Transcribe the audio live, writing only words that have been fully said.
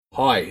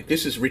Hi,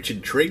 this is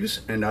Richard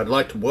Triggs, and I'd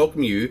like to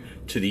welcome you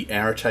to the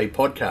Arete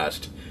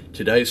podcast.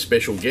 Today's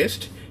special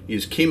guest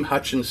is Kim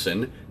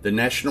Hutchinson, the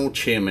National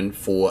Chairman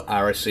for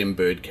RSM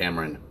Bird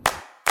Cameron.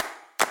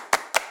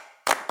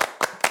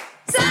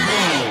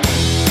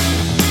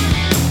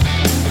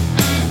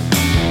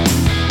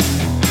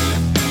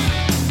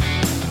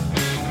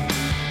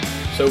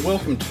 So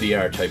welcome to the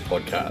Arete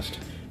podcast.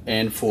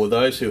 And for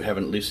those who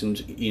haven't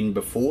listened in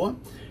before,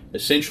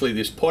 essentially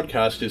this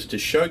podcast is to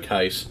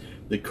showcase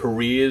the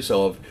careers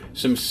of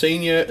some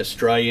senior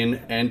Australian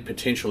and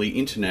potentially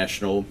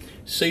international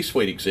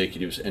C-suite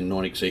executives and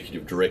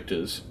non-executive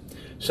directors,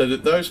 so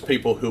that those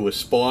people who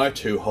aspire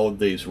to hold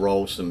these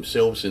roles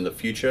themselves in the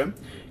future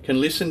can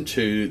listen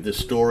to the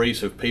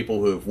stories of people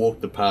who have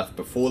walked the path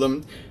before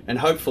them and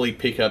hopefully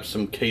pick up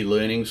some key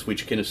learnings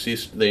which can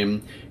assist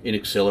them in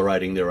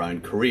accelerating their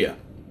own career.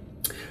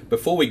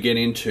 Before we get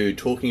into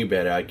talking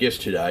about our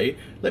guest today,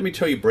 let me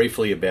tell you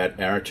briefly about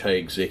Arete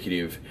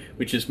Executive,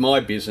 which is my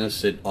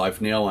business that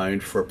I've now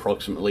owned for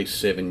approximately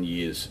 7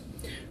 years.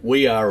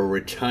 We are a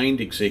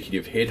retained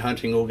executive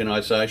headhunting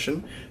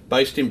organisation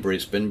based in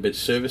Brisbane but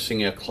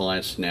servicing our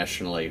clients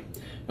nationally.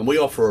 And we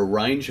offer a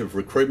range of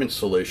recruitment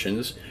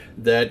solutions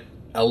that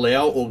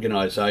allow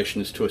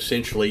organisations to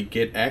essentially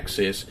get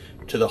access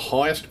to the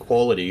highest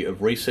quality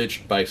of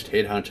research-based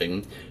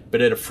headhunting,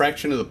 but at a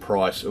fraction of the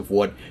price of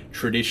what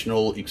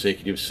traditional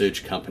executive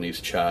search companies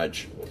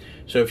charge.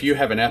 So if you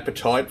have an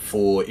appetite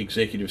for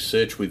executive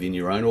search within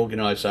your own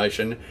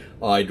organisation,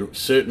 I'd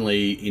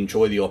certainly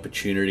enjoy the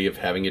opportunity of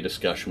having a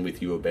discussion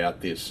with you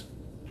about this.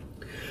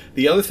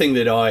 The other thing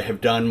that I have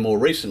done more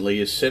recently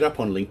is set up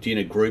on LinkedIn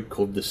a group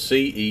called the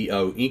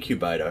CEO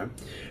Incubator,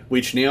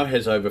 which now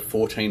has over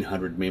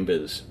 1,400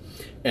 members.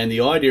 And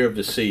the idea of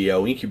the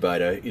CEO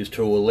Incubator is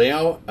to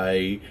allow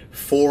a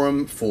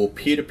forum for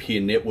peer-to-peer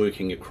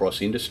networking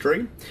across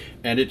industry,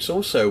 and it's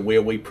also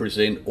where we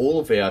present all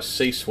of our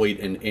C-suite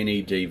and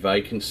NED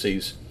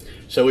vacancies.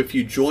 So if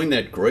you join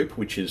that group,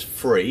 which is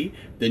free,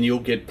 then you'll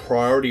get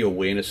priority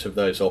awareness of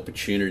those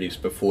opportunities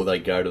before they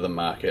go to the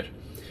market.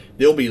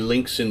 There'll be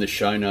links in the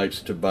show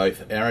notes to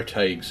both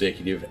Arete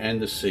Executive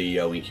and the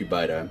CEO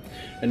Incubator.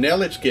 And now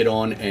let's get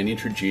on and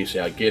introduce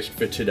our guest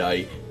for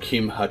today,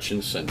 Kim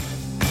Hutchinson.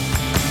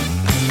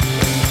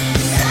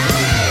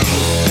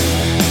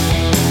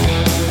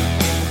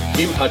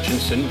 Kim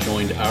Hutchinson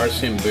joined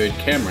RSM Bird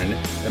Cameron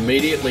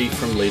immediately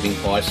from leaving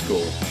high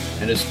school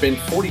and has spent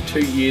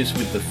 42 years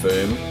with the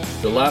firm,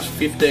 the last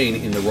 15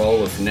 in the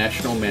role of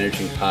National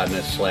Managing Partner /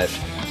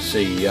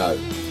 CEO.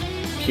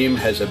 Kim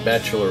has a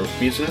Bachelor of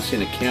Business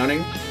in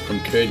Accounting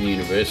from Curtin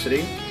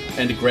University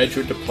and a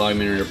graduate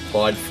diploma in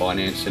Applied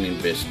Finance and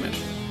Investment.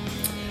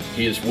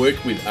 He has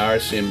worked with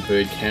RSM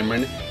Bird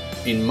Cameron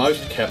in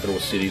most capital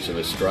cities of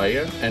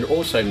Australia and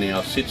also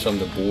now sits on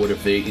the board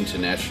of their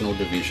international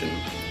division.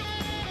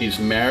 He's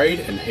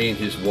married and he and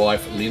his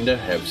wife Linda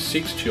have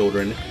 6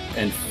 children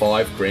and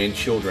 5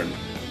 grandchildren.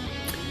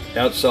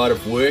 Outside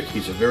of work,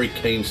 he's a very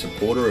keen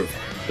supporter of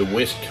the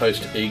West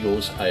Coast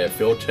Eagles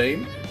AFL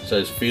team, so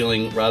is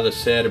feeling rather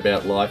sad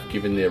about life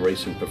given their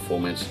recent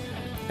performance,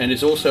 and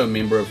is also a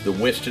member of the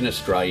Western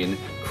Australian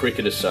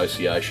Cricket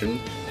Association,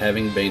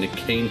 having been a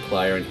keen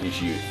player in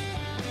his youth.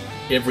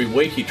 Every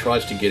week he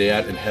tries to get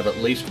out and have at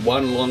least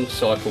one long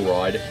cycle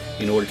ride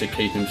in order to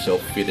keep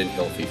himself fit and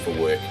healthy for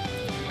work.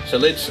 So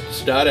let's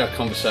start our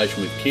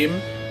conversation with Kim,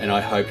 and I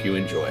hope you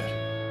enjoy it.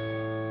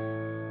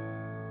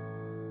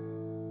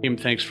 Kim,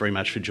 thanks very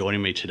much for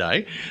joining me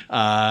today.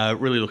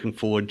 Really looking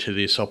forward to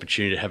this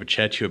opportunity to have a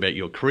chat to you about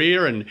your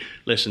career and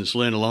lessons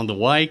learned along the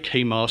way,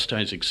 key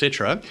milestones,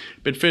 etc.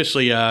 But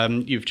firstly,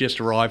 you've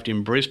just arrived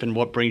in Brisbane.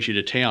 What brings you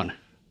to town?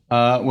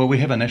 Well, we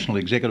have a national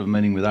executive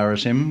meeting with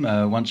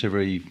RSM once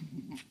every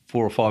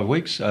 4 or 5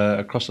 weeks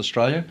across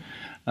Australia.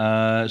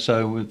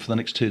 So for the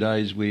next 2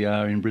 days, we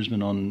are in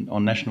Brisbane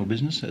on national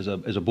business as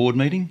a board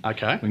meeting.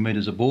 Okay. We meet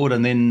as a board,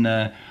 and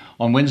then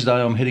on Wednesday,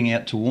 I'm heading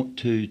out to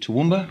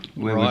Toowoomba,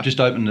 where We've just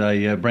opened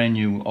a brand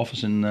new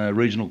office in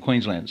regional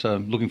Queensland. So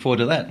looking forward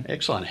to that.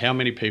 Excellent. How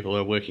many people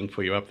are working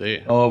for you up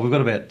there? Oh, we've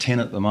got about 10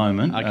 at the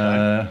moment.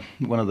 Okay.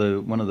 One of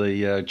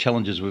the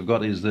challenges we've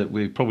got is that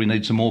we probably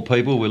need some more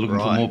people. We're looking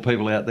for more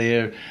people out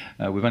there.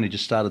 We've only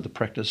just started the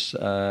practice,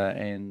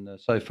 and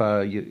so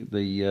far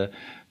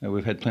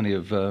we've had plenty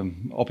of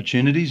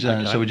opportunities.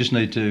 So we just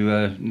need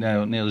to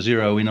now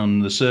zero in on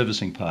the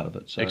servicing part of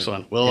it. So,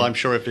 excellent. Well, yeah. I'm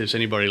sure if there's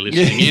anybody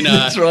listening in,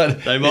 that's right.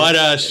 They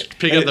might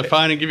pick up the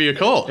phone and give you a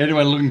call.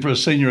 Anyone looking for a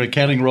senior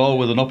accounting role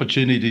with an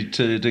opportunity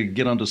to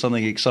get onto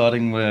something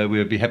exciting,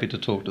 we'd be happy to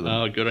talk to them.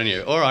 Oh, good on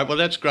you. All right, well,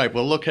 that's great.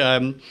 Well, look,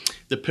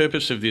 the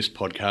purpose of this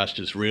podcast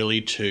is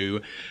really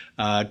to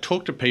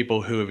talk to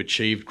people who have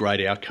achieved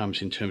great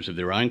outcomes in terms of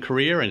their own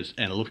career and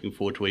are looking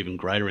forward to even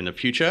greater in the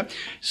future,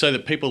 so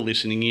that people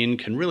listening in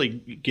can really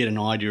get an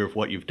idea of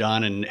what you've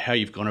done and how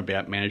you've gone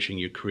about managing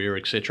your career,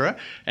 etc.,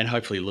 and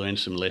hopefully learn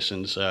some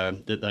lessons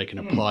that they can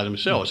apply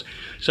themselves.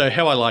 So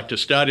how I like to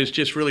start is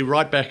just really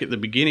right back at the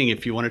beginning.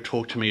 If you want to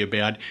talk to me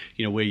about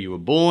where you were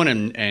born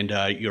and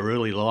your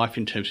early life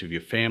in terms of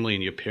your family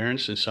and your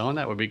parents and so on,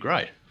 that would be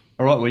great.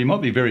 All right, well, you might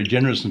be very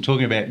generous in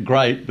talking about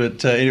great,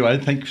 but anyway,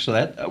 thanks for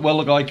that. Well,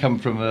 look, I come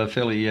from a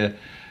fairly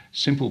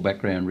simple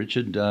background,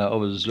 Richard. I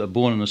was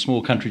born in a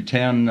small country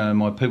town.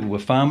 My people were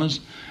farmers.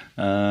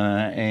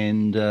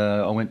 And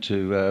I went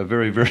to a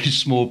very, very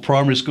small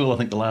primary school. I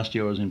think the last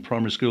year I was in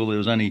primary school, there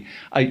was only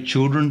 8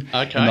 children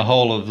in the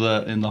whole of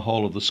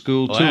the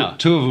school. Wow.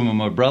 Two of them were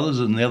my brothers,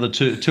 and the other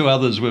two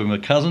others were my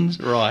cousins.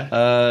 Right.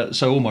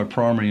 So all my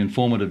primary and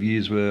formative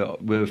years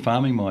were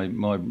farming.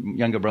 My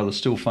younger brother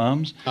still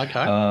farms.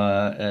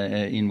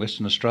 Okay. In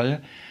Western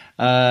Australia.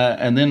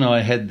 And then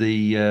I had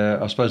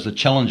I suppose the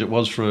challenge it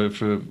was for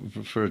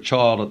a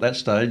child at that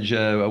stage.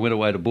 I went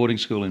away to boarding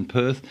school in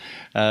Perth.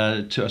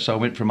 So I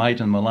went from 8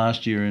 in my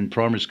last year in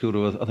primary school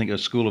to I think a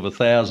school of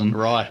 1,000.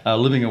 Right.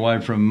 Living away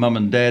from mum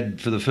and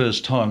dad for the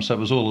first time, so it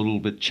was all a little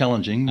bit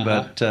challenging.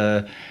 But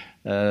I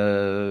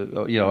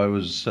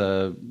was.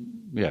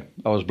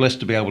 I was blessed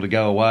to be able to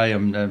go away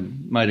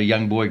and made a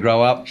young boy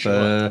grow up.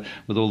 Sure.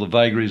 With all the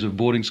vagaries of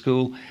boarding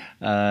school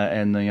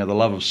and the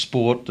love of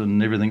sport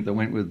and everything that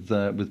went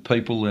with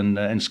people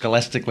and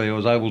scholastically I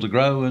was able to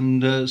grow,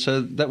 and so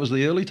that was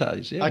the early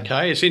days. Yeah.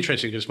 Okay, it's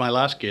interesting because my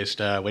last guest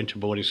went to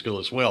boarding school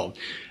as well,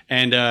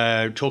 and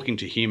talking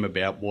to him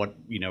about what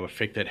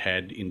effect that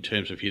had in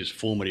terms of his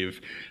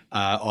formative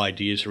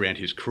ideas around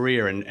his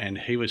career, and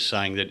he was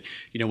saying that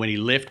when he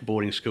left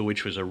boarding school,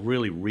 which was a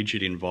really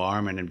rigid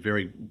environment and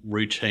very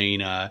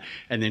routine,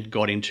 and then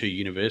got into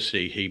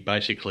university, he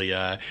basically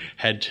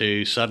had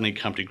to suddenly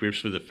come to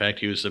grips with the fact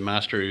he was the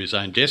master of his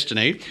own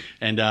destiny,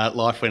 and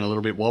life went a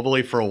little bit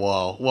wobbly for a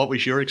while. What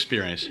was your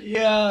experience?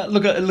 Yeah,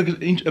 look,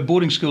 a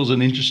boarding school is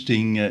an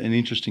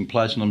interesting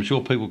place, and I'm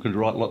sure people could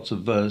write lots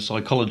of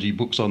psychology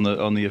books on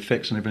the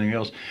effects and everything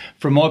else.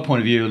 From my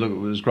point of view, look, it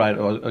was great.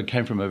 I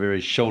came from a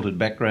very sheltered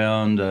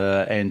background,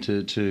 and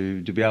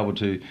to be able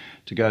to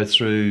go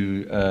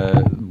through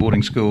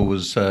boarding school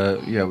was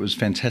it was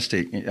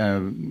fantastic.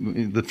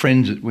 The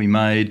friends that we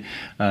made,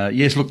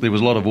 yes, look, there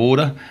was a lot of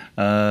order.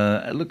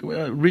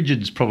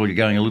 Rigid's probably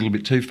going a little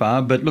bit too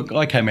far, but look,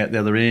 I came out the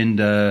other end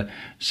a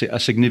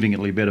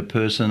significantly better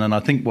person, and I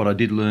think what I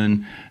did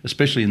learn,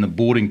 especially in the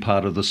boarding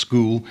part of the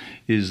school,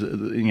 is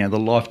the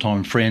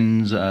lifetime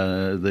friends,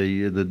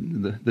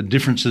 the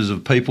differences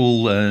of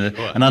people,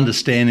 and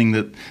understanding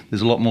that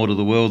there's a lot more to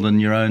the world than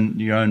your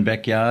own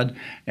backyard,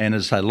 and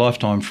as I say,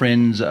 lifetime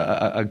friends.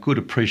 A good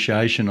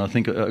appreciation, I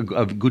think,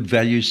 a good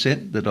value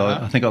set that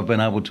I think I've been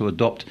able to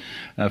adopt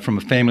from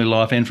a family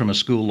life and from a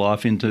school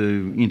life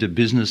into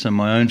business and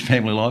my own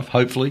family life,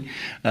 hopefully.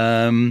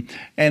 And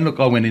look,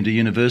 I went into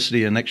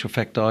university. In actual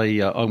fact,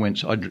 I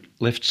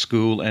left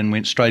school and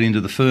went straight into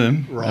the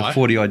firm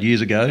 40 odd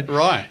years ago.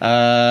 Right.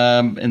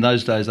 In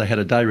those days, they had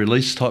a day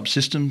release type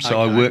system,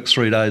 so I worked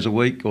 3 days a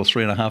week or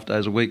 3.5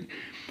 days a week.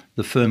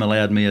 The firm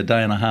allowed me a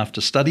day and a half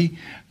to study,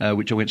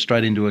 which I went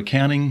straight into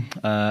accounting.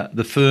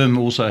 The firm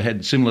also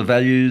had similar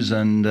values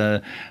and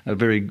a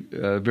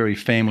very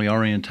family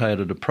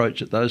orientated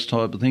approach at those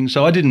type of things.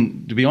 So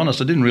to be honest,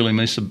 I didn't really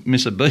miss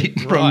a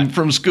beat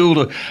from school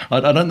to.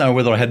 I don't know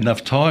whether I had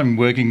enough time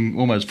working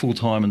almost full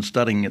time and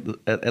studying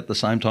at the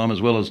same time,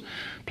 as well as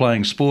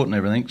playing sport and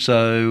everything.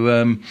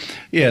 So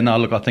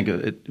look, I think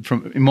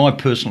in my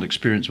personal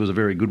experience, was a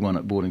very good one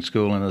at boarding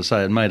school, and as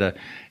I say,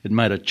 it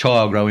made a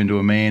child grow into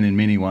a man in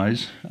many ways.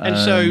 And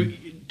so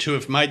to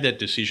have made that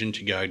decision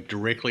to go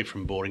directly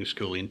from boarding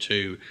school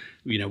into,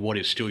 what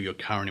is still your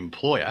current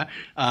employer,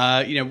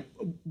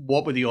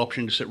 what were the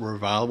options that were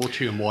available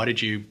to you, and why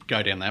did you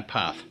go down that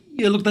path?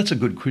 Yeah, look, that's a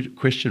good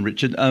question,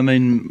 Richard. I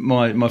mean,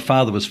 my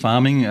father was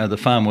farming. The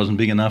farm wasn't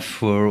big enough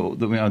for,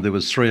 there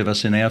was 3 of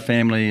us in our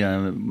family.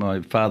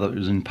 My father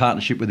was in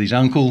partnership with his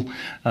uncle,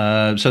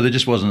 so there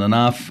just wasn't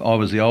enough. I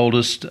was the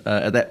oldest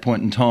at that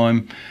point in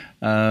time.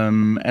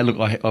 And look,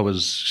 I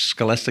was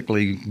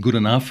scholastically good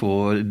enough,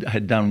 or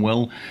had done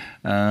well,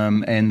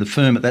 and the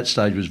firm at that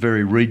stage was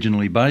very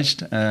regionally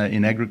based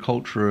in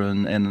agriculture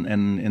and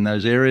in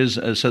those areas,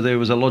 so there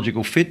was a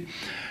logical fit.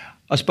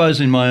 I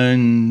suppose in my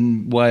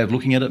own way of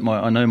looking at it,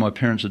 I know my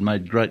parents had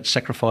made great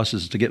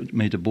sacrifices to get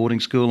me to boarding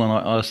school, and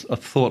I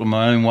thought in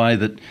my own way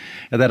that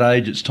at that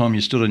age it's time you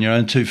stood on your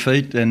own 2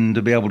 feet, and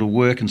to be able to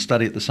work and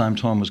study at the same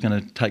time was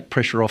going to take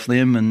pressure off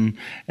them.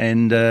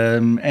 And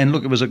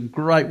look, it was a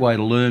great way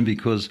to learn,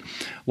 because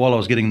while I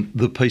was getting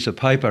the piece of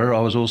paper, I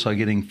was also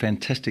getting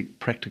fantastic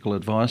practical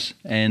advice,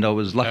 and I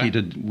was lucky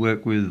to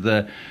work with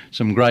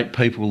some great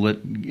people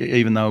that,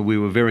 even though we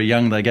were very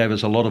young, they gave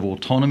us a lot of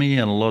autonomy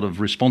and a lot of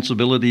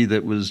responsibility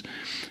that was,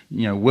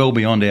 well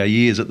beyond our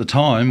years at the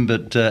time.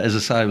 But as I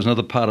say, it was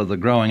another part of the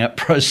growing up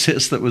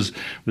process that was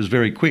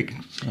very quick.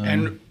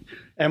 And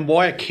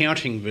why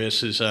accounting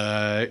versus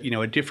a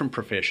different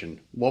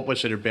profession? What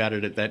was it about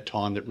it at that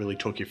time that really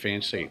took your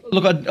fancy?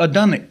 Look, I'd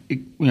done it,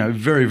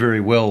 very, very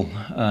well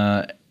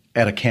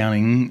at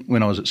accounting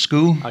when I was at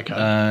school, Okay.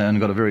 And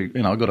got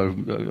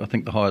I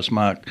think the highest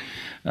mark,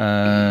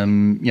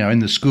 in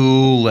the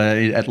school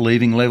at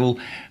leaving level.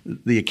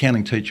 The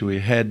accounting teacher we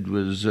had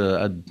was,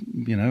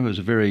 was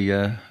a very,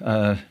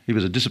 he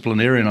was a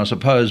disciplinarian, I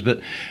suppose,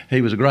 but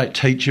he was a great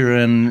teacher,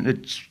 and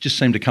it just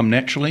seemed to come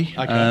naturally.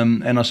 Okay.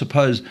 And I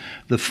suppose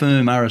the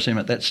firm RSM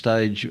at that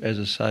stage, as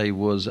I say,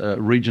 was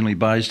regionally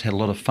based, had a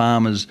lot of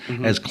farmers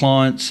as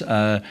clients.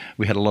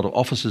 We had a lot of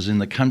offices in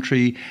the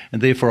country,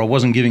 and therefore I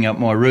wasn't giving up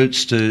my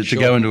roots to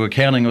go into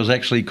accounting. I was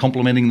actually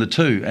complementing the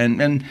two,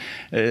 and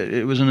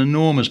it was an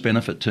enormous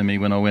benefit to me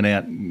when I went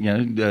out,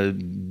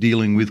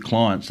 dealing with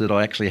clients, that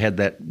I actually had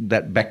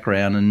that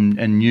background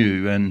and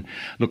knew. And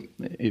look,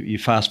 you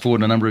fast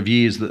forward a number of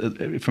years,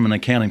 from an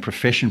accounting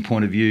profession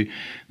point of view,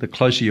 the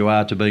closer you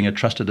are to being a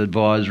trusted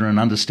advisor and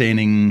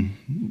understanding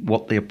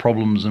what their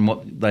problems and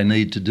what they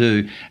need to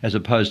do, as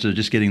opposed to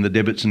just getting the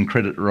debits and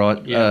credit right,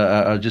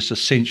 are just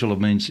essential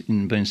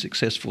in being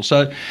successful.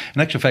 So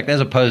in actual fact, as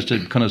opposed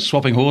to kind of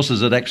swapping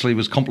horses, it actually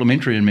was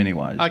complementary in many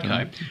ways.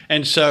 Okay.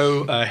 And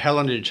so how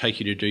long did it take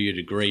you to do your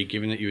degree,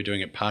 given that you were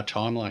doing it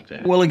part-time like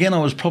that? Well, again, I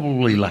was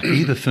probably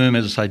lucky. The firm,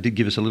 as I say, did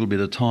give us a little bit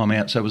of time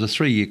out. So it was a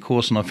 3-year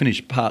course, and I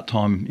finished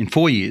part-time in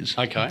 4 years.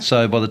 Okay.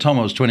 So by the time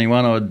I was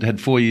 21, I'd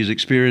had 4 years'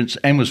 experience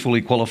and was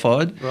fully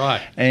qualified.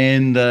 Right.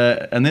 And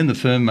then the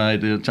firm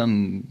made, it's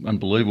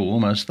unbelievable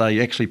almost,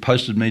 they actually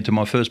posted me to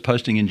my first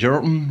posting in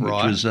Geraldton, which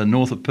was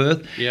north of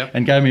Perth,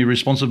 and gave me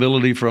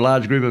responsibility for a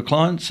large group of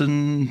clients,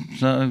 and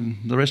so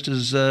the rest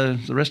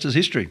is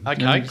history.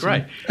 Okay,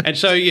 great. And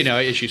so,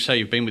 as you say,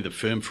 you've been with the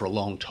firm for a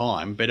long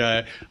time, but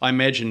I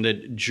imagine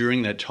that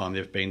during that time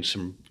there have been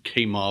some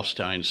key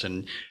milestones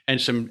and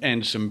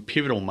some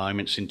pivotal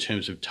moments in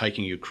terms of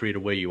taking your career to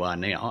where you are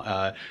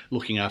now,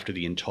 looking after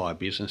the entire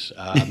business.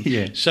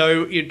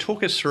 So you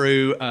talk us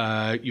through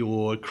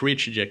your career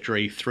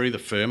trajectory through the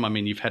firm. I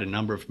mean, you've had a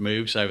number of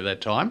moves over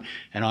that time,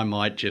 and I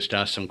might just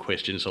ask some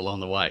questions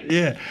along the way.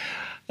 Yeah.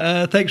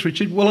 Thanks,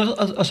 Richard. Well,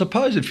 I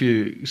suppose if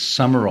you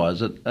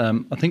summarise it,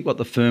 I think what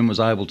the firm was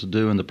able to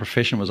do and the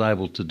profession was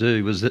able to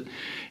do was that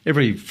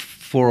every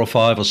 4 or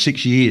 5 or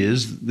 6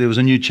 years there was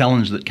a new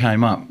challenge that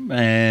came up,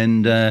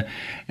 and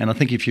I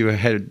think if you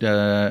had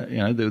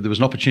there was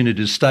an opportunity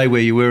to stay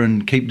where you were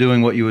and keep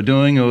doing what you were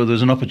doing, or there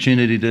was an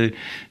opportunity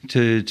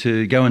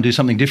to go and do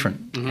something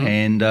different.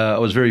 And I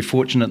was very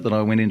fortunate that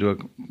I went into a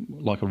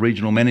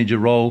regional manager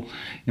role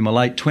in my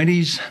late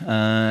 20s,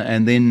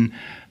 and then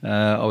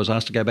I was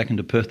asked to go back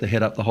into Perth to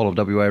head up the whole of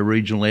WA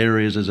regional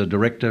areas as a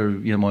director,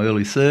 in my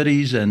early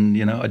 30s, and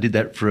I did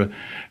that for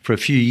a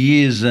few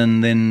years,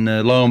 and then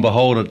lo and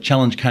behold, a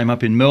challenge came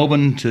up in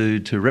Melbourne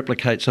to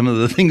replicate some of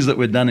the things that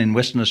we'd done in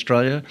Western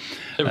Australia.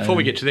 So before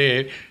we get to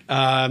there,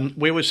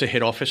 where was the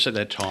head office at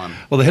that time?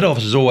 Well, the head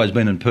office has always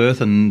been in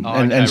Perth, and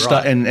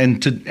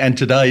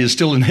today is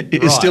still in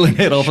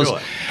head office.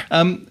 Sure.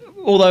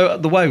 Although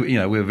the way,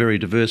 we're very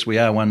diverse, we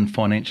are one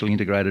financially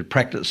integrated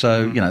practice.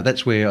 So,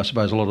 that's where I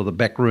suppose a lot of the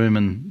back room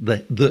and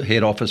the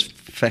head office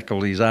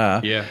facilities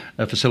are.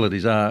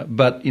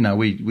 But,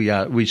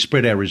 we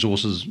spread our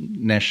resources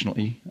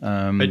nationally.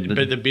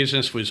 But the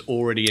business was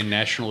already a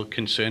national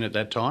concern at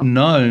that time?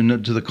 No,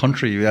 to the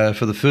contrary.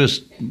 For the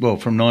first,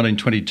 from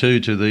 1922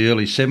 to the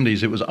early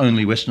 70s, it was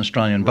only Western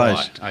Australian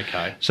based. Right,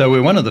 okay. So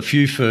we're one of the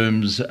few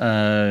firms,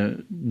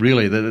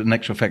 really, that in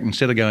actual fact,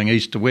 instead of going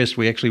east to west,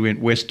 we actually went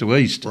west to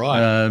east. Right.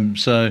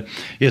 So,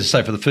 as I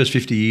say, for the first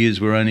 50 years,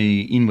 we're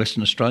only in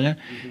Western Australia.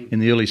 In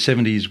the early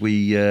 70s,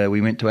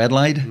 we went to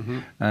Adelaide,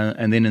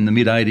 and then in the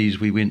mid-80s,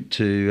 we went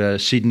to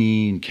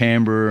Sydney and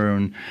Canberra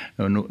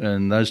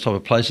and those type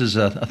of places.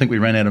 I think we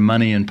ran out of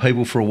money and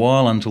people for a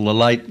while until the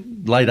late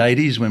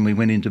 80s when we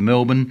went into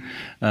Melbourne.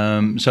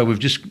 So we've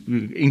just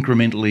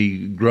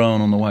incrementally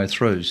grown on the way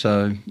through.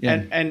 So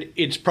and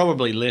it's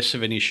probably less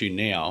of an issue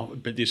now,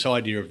 but this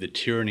idea of the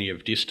tyranny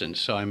of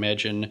distance. So I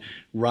imagine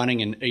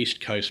running an East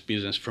Coast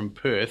business from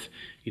Perth,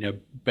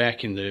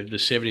 back in the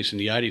 70s and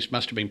the 80s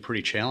must have been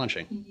pretty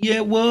challenging.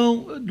 Yeah,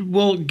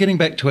 well, getting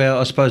back to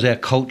our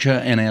culture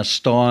and our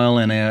style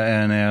and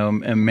our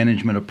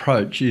management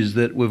approach is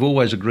that we've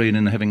always agreed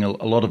in having a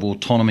lot of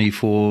autonomy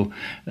for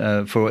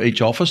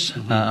each office.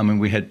 I mean,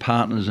 we had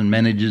partners and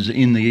managers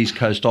in the East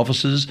Coast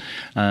offices,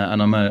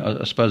 and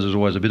I suppose there's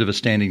always a bit of a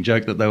standing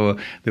joke that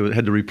they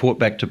had to report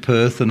back to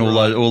Perth and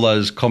all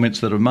those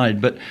comments that are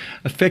made. But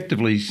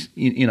effectively,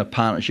 in a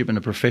partnership in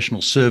a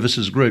professional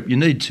services group, you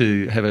need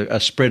to have a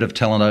spread of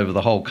talent over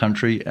the whole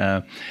country.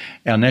 Our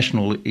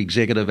national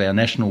executive, our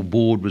national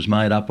board was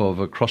made up of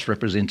a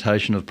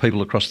cross-representation of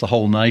people across the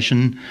whole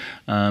nation.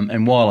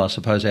 And while I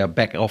suppose our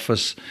back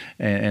office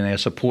and our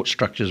support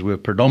structures were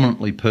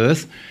predominantly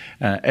Perth,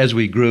 as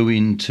we grew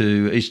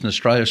into Eastern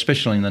Australia,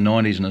 especially in the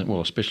 90s and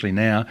especially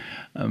now,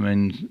 I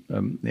mean,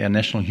 our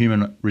National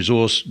Human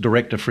Resource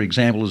Director, for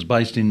example, is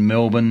based in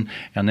Melbourne.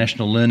 Our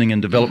National Learning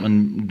and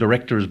Development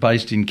Director is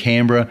based in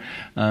Canberra.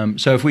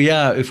 So if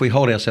we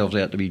hold ourselves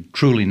out to be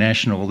truly national,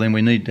 national, then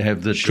we need to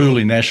have the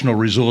truly national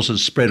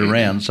resources spread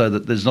around so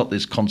that there's not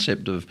this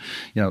concept of,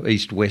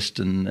 east, west.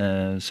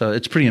 And so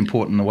it's pretty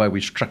important the way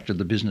we structured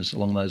the business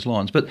along those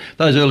lines. But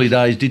those early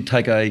days did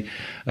take a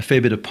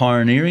fair bit of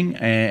pioneering,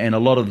 and a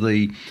lot of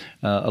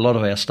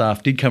our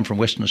staff did come from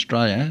Western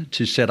Australia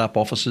to set up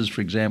offices,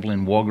 for example,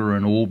 in Wagga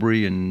and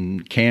Albury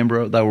and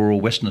Canberra. They were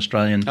all Western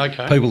Australian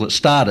people that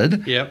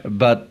started. Yep.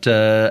 But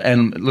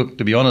and look,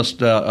 to be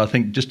honest, I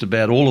think just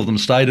about all of them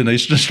stayed in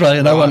Eastern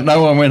Australia.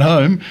 No one went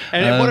home.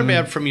 And what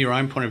about from your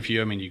own point of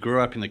view? I mean, you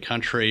grew up in the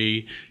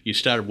country. You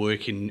started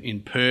work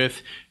in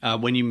Perth.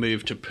 When you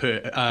moved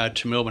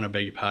to Melbourne, I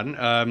beg your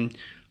pardon.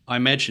 I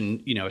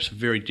imagine, it's a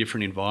very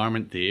different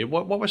environment there.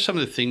 What were some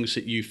of the things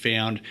that you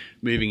found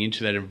moving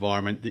into that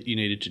environment that you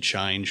needed to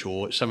change,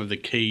 or some of the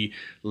key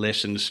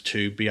lessons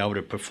to be able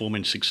to perform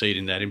and succeed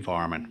in that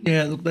environment?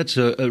 Yeah, look, that's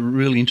a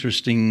really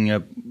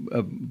interesting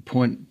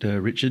point,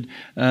 Richard.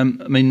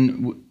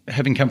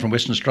 Having come from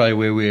Western Australia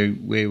where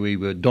we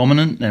were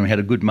dominant and we had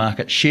a good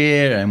market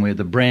share and where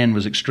the brand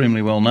was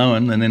extremely well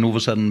known, and then all of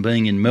a sudden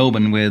being in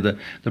Melbourne where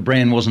the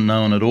brand wasn't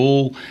known at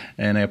all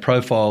and our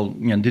profile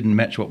didn't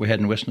match what we had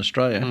in Western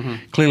Australia,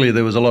 clearly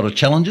there was a lot of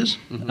challenges.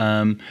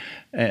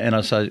 And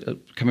I say,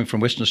 coming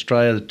from Western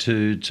Australia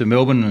to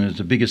Melbourne, and it's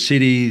a bigger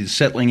city,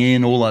 settling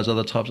in, all those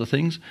other types of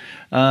things.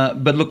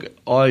 But look,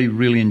 I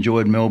really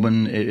enjoyed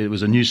Melbourne. It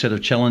was a new set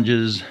of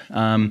challenges.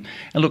 And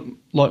look,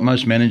 like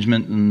most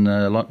management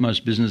and like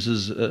most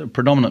businesses, a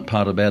predominant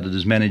part about it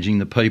is managing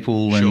the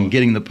people and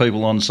getting the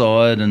people on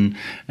side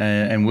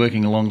and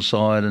working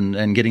alongside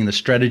and getting the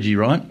strategy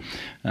right.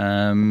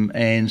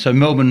 And so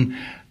Melbourne,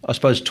 I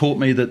suppose, taught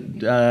me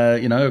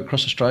that,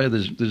 across Australia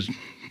there's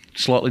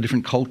slightly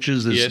different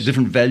cultures, there's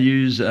different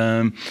values,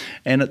 and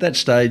at that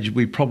stage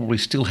we probably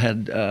still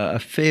had a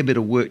fair bit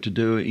of work to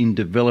do in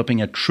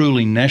developing a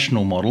truly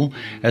national model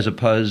as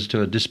opposed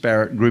to a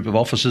disparate group of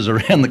offices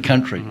around the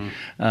country.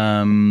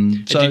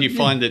 So did you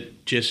find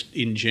that just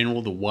in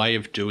general the way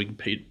of doing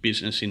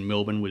business in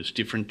Melbourne was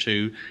different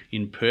to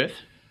in Perth?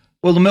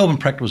 Well, the Melbourne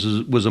practice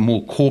was a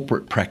more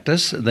corporate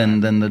practice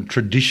than the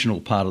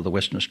traditional part of the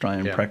Western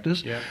Australian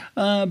practice. Yeah.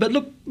 But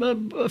look,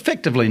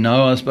 effectively,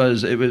 no. I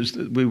suppose it was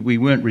we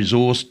weren't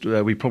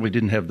resourced. We probably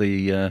didn't have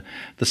the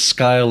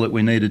scale that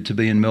we needed to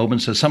be in Melbourne.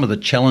 So some of the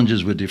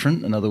challenges were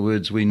different. In other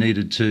words, we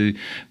needed to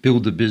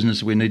build the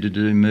business. We needed to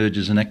do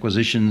mergers and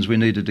acquisitions. We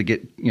needed to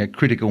get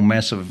critical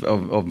mass of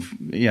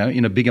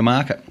in a bigger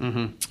market,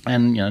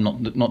 and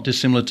not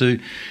dissimilar to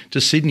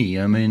Sydney.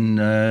 I mean,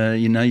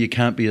 you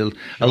can't be a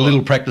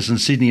little practice in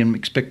Sydney and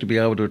expect to be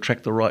able to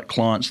attract the right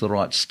clients, the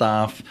right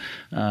staff,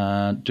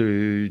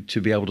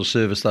 to be able to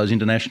service those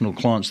international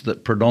clients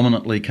that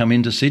predominantly come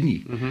into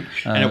Sydney.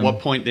 And at what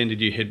point then did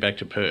you head back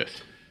to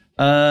Perth?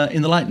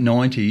 In the late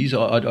 90s,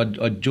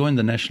 I joined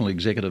the national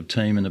executive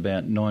team in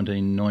about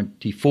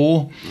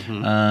 1994,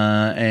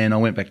 and I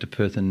went back to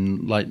Perth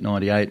in late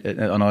 98,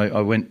 and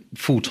I went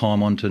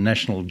full-time onto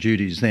national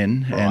duties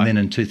then, and then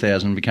in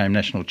 2000 became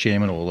national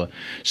chairman or the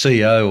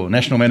CEO or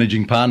national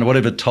managing partner,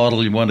 whatever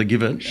title you want to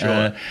give it.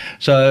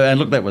 And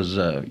look, that was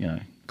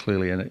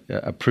clearly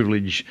a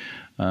privilege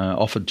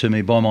offered to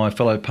me by my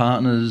fellow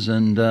partners,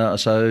 and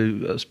so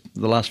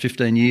the last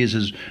 15 years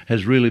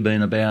has really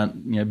been about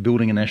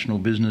building a national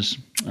business,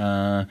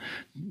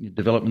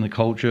 developing the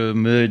culture,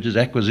 mergers,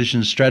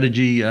 acquisitions,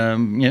 strategy.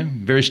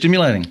 Very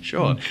stimulating.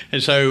 Sure.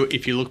 And so,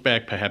 if you look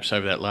back, perhaps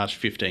over that last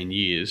 15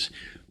 years.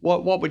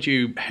 What would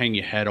you hang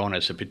your hat on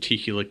as a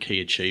particular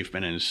key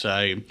achievement and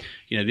say,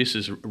 this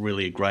is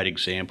really a great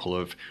example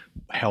of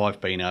how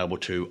I've been able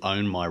to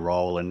own my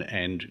role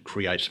and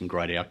create some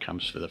great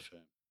outcomes for the firm?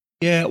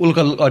 Yeah, well,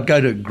 look, I'd go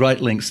to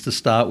great lengths to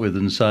start with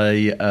and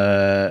say,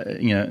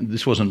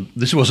 this wasn't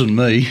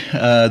me.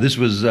 This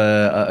was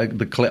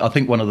I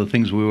think one of the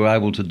things we were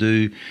able to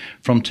do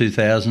from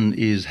 2000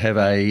 is have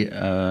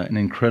an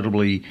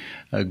incredibly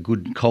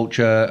good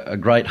culture, a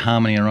great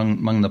harmony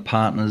among the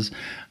partners.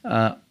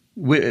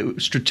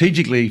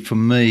 Strategically, for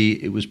me,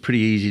 it was pretty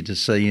easy to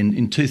see.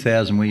 In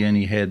 2000, we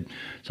only had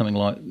something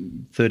like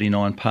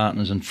 39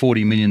 partners and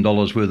 $40 million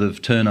worth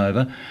of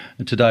turnover.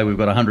 And today, we've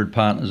got 100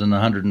 partners and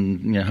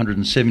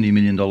 $170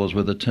 million worth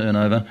of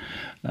turnover.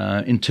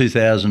 In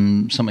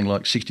 2000, something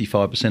like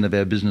 65% of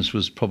our business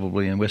was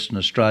probably in Western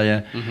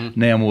Australia.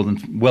 Now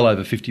well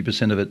over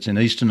 50% of it's in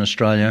Eastern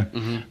Australia.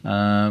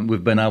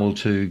 We've been able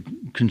to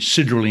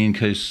considerably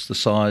increase the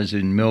size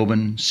in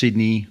Melbourne,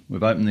 Sydney.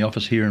 We've opened the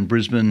office here in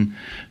Brisbane,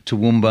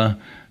 Toowoomba.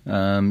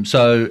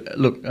 So,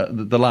 look,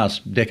 the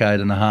last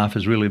decade and a half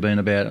has really been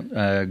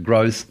about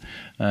growth,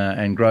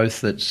 and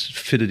growth that's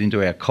fitted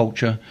into our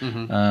culture,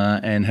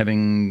 and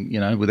having,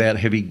 without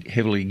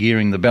heavily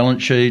gearing the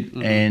balance sheet,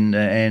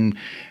 and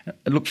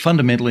look,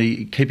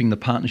 fundamentally keeping the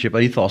partnership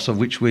ethos of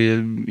which we're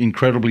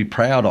incredibly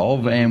proud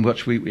of, and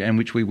which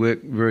we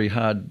work very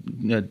hard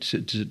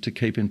to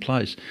keep in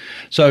place.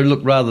 So,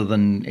 look, rather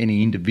than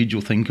any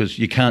individual thing, because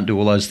you can't do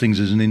all those things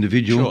as an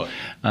individual,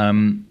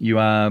 you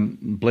are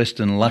blessed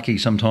and lucky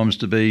sometimes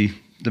to be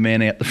the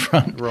man out the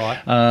front.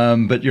 Right.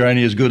 But you're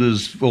only as good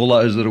as all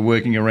those that are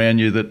working around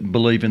you that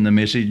believe in the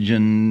message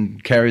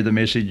and carry the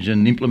message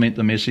and implement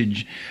the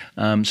message.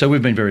 So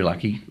we've been very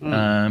lucky.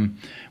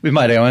 We've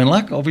made our own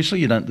luck,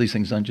 obviously. These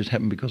things don't just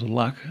happen because of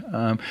luck.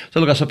 So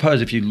look, I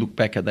suppose if you look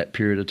back at that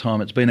period of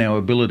time, it's been our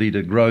ability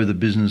to grow the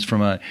business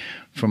from a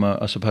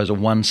I suppose a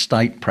one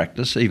state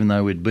practice, even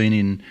though we'd been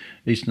in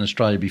Eastern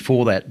Australia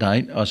before that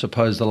date. I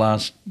suppose the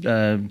last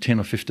 10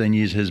 or 15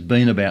 years has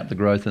been about the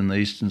growth in the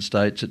eastern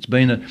states. It's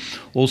been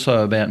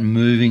also about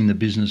moving the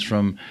business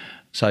from,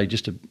 say,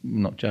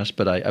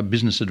 a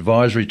business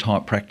advisory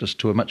type practice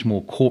to a much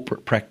more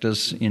corporate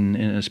practice,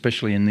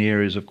 especially in the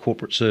areas of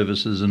corporate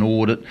services and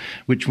audit,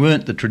 which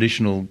weren't the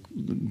traditional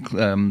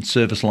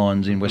service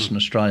lines in Western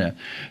Australia.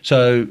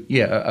 So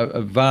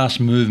a vast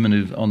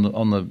movement on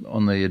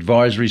the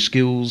advisory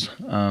skills.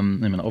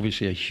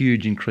 Obviously a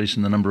huge increase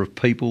in the number of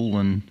people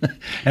and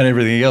and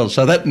everything else.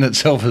 So that in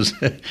itself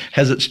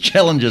has its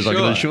challenges. Sure. I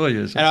can assure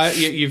you. So. And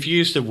you've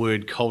used the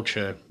word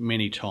culture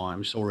many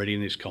times already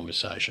in this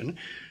conversation.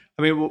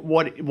 I mean,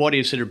 what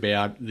is it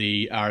about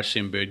the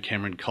RSM Byrd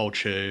Cameron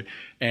culture,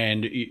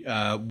 and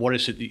what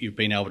is it that you've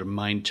been able to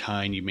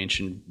maintain? You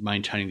mentioned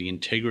maintaining the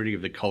integrity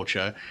of the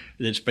culture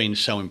that's been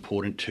so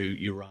important to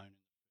your own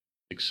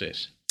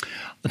success.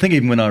 I think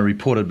even when I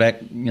reported back,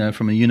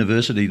 from a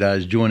university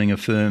days, joining a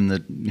firm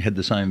that had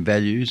the same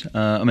values.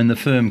 The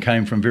firm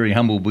came from very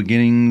humble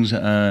beginnings.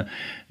 It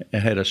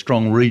had a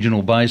strong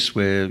regional base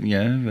where,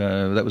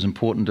 that was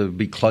important to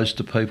be close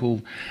to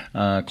people.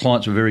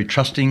 Clients were very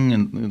trusting,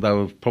 and they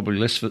were probably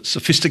less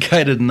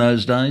sophisticated in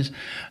those days.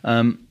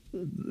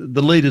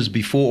 The leaders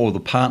before, or the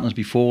partners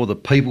before, the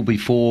people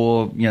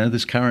before,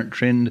 this current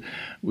trend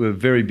were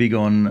very big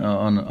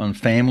on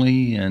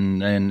family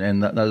and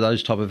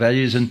those type of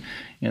values. And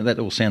that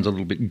all sounds a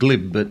little bit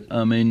glib, but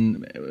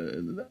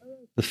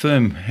the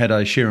firm had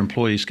a share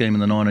employee scheme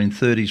in the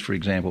 1930s, for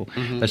example.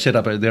 Mm-hmm. They set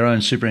up their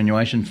own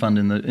superannuation fund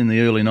in the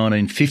early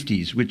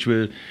 1950s, which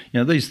were,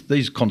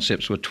 these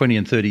concepts were 20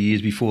 and 30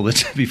 years before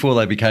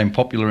they became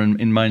popular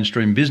in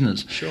mainstream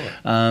business. Sure.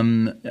 I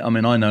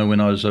know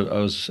when I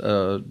was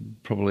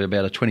probably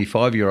about a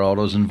 25-year-old,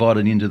 I was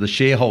invited into the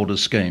shareholder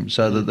scheme,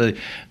 so that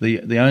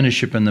the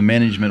ownership and the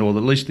management, or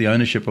at least the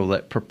ownership of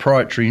that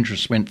proprietary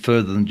interest, went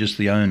further than just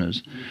the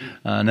owners.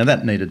 Mm-hmm. Now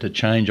that needed to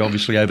change,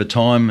 obviously, over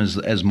time,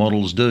 as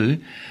models do.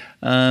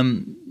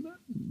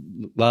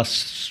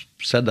 Last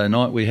Saturday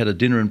night we had a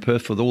dinner in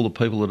Perth with all the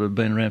people that have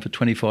been around for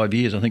 25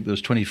 years. I think there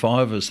was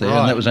 25 of us there, right.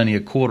 And that was only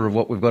a quarter of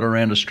what we've got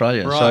around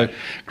Australia. Right. So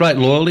great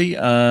loyalty,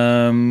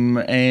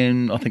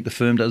 and I think the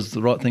firm does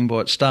the right thing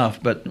by its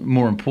staff, but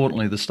more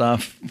importantly the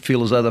staff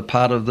feel as though they're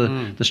part of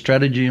the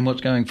strategy and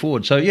what's going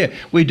forward. So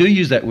we do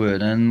use that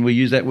word, and we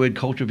use that word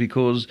culture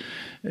because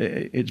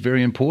it's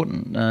very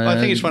important. I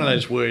think it's one of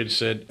those words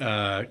that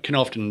can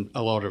often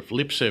a lot of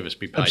lip service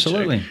be paid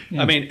absolutely, to.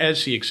 Yeah.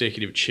 As the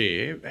executive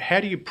chair, how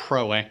do you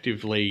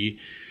proactively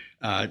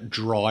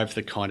drive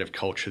the kind of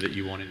culture that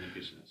you want in the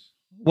business?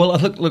 Well,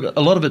 look,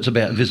 a lot of it's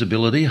about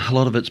visibility. A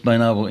lot of it's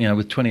been able,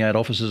 with 28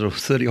 offices or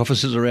 30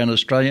 offices around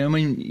Australia.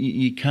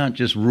 You can't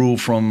just rule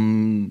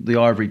from the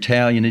ivory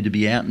tower. You need to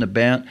be out and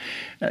about.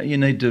 You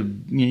need to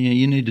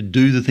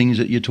do the things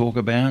that you talk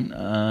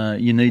about.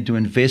 You need to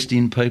invest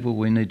in people.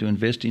 We need to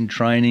invest in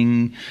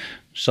training,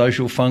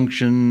 social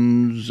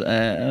functions,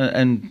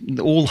 and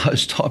all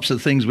those types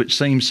of things which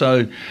seem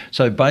so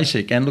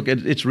basic. And look,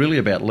 it's really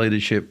about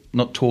leadership,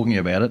 not talking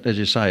about it. As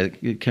you say,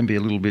 it can be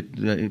a little bit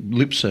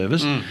lip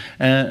service,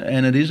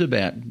 and it is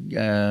about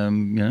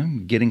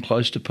getting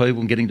close to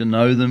people, getting to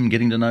know them,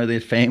 getting to know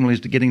their families,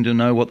 getting to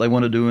know what they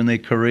want to do in their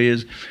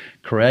careers,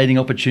 creating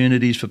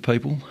opportunities for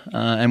people.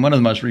 And one of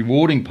the most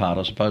rewarding part,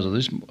 I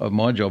suppose, of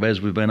my job, as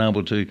we've been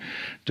able to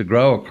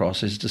grow across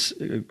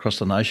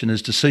the nation,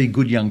 is to see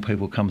good young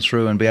people come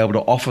through and be able to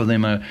offer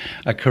them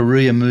a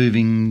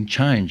career-moving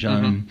change.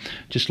 Mm-hmm.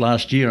 Just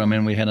last year,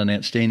 we had an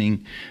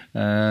outstanding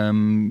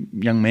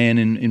young man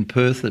in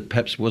Perth that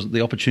perhaps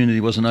the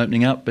opportunity wasn't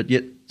opening up, but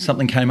yet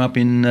something came up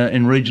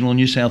in regional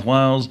New South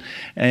Wales,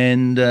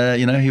 and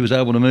he was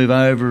able to move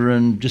over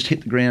and just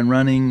hit the ground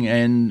running.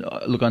 And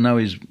look, I know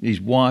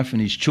his wife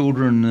and his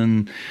children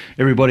and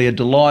everybody are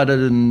delighted,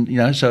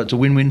 and so it's a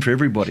win-win for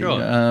everybody.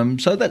 Sure.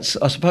 So that's,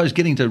 I suppose,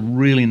 getting to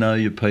really know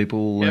your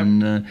people.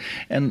 Yep.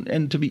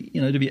 and to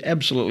be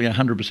absolutely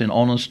 100%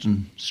 honest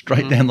and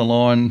straight down the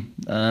line.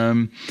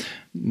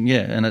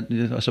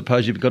 I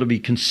suppose you've got to be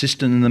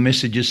consistent in the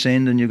message you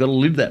send, and you've got to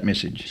live that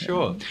message.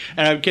 Sure.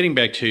 And getting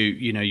back to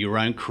your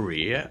own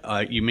career,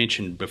 you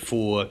mentioned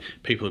before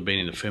people have been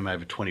in the firm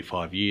over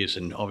 25 years,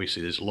 and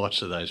obviously there's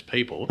lots of those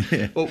people.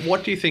 Yeah. But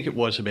what do you think it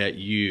was about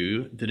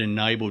you that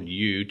enabled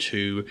you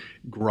to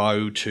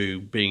grow to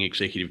being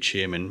executive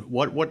chairman?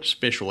 What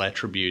special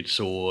attributes,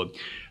 or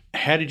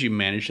how did you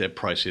manage that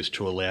process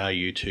to allow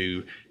you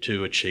to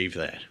achieve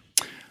that?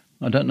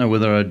 I don't know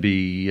whether I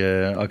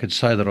could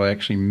say that I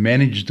actually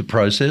managed the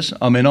process.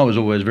 I was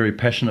always very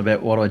passionate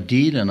about what I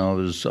did, and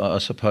I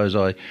suppose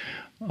I'd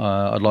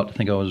like to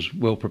think I was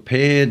well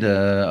prepared.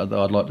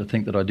 I'd like to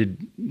think that I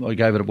did I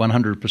gave it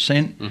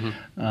 100%.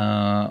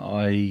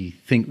 I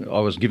think I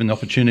was given the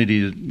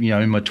opportunity,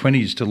 in my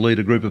 20s to lead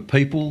a group of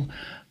people.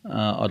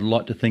 I'd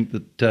like to think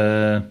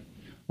that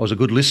I was a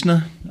good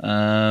listener.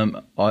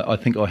 I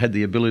think I had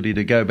the ability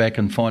to go back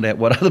and find out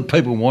what other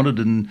people wanted,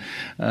 and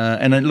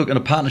then look, and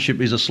a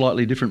partnership is a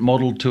slightly different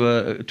model to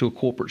a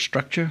corporate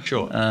structure.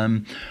 Sure.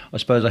 I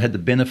suppose I had the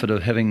benefit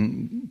of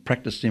having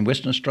practiced in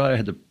Western Australia. I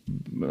had the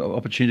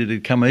opportunity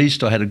to come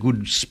east. I had a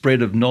good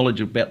spread of knowledge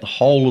about the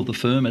whole of the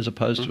firm as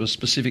opposed to a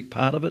specific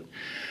part of it.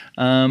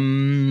 So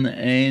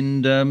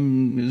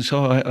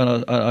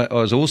I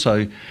was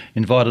also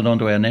invited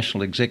onto our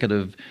national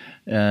executive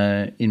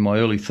in my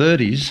early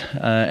 30s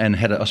and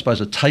had, I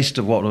suppose, a taste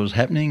of what was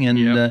happening.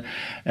 And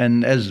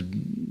as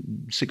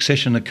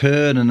succession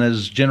occurred and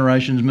as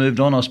generations moved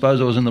on, I suppose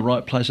I was in the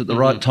right place at the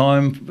right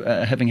time,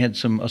 having had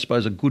some, I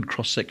suppose, a good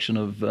cross-section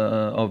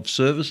of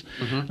service.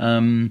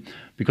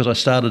 Because I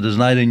started as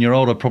an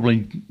 18-year-old, I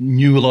probably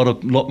knew a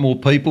lot more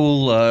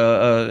people,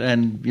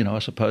 and I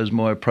suppose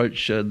my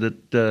approach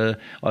that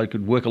I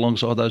could work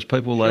alongside those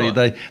people. Sure.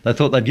 They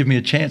thought they'd give me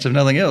a chance if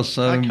nothing else.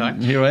 So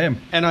here I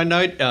am. And I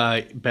note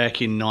back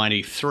in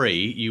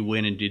 '93, you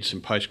went and did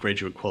some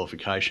postgraduate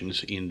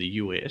qualifications in the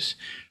US.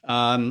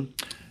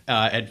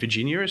 At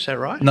Virginia, is that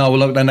right? No,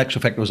 well, in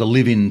actual fact, it was a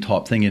live-in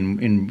type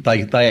thing.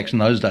 They actually in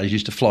those days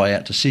used to fly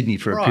out to Sydney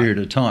for a period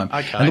of time.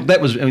 Okay. And look,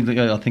 that was,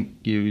 I think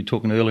you were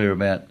talking earlier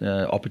about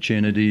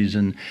opportunities,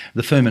 and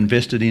the firm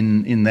invested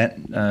in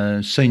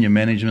that senior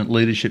management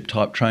leadership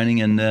type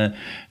training, and the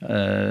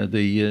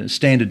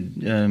standard,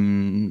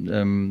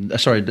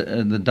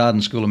 the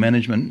Darden School of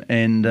Management,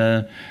 and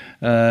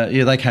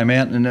they came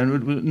out and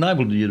it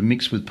enabled you to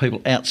mix with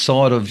people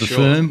outside of the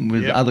firm,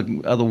 with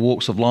other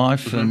walks of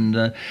life, and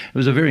it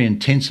was a very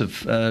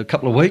intensive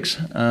couple of weeks.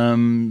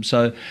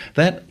 So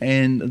that,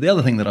 and the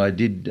other thing that I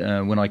did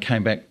when I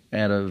came back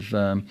out of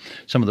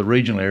some of the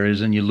regional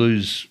areas, and you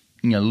lose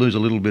a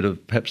little bit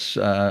of perhaps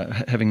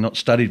having not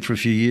studied for a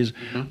few years.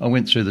 I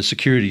went through the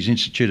Securities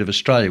Institute of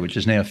Australia, which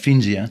is now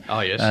FINSIA,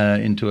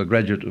 into a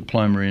graduate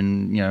diploma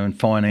in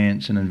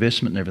finance and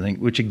investment and everything,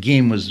 which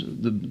again was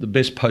the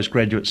best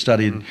postgraduate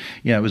study.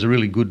 It was a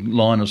really good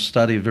line of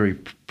study, very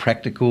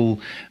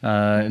practical,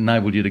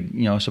 enabled you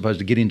to, I suppose,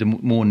 to get into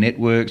more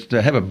networks, to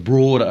have a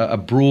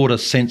broader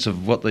sense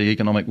of what the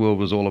economic world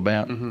was all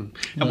about. And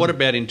what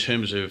about in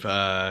terms of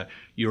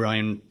your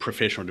own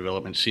professional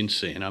development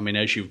since then? I mean,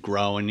 as you've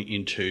grown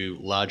into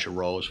larger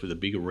roles with a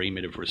bigger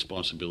remit of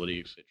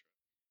responsibility,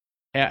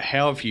 etc.,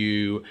 how have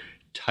you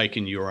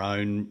taken your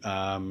own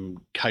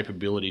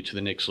capability to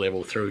the next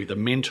level through the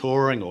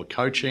mentoring or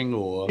coaching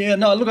or? Yeah,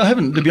 no, look, I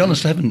haven't, to be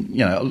honest,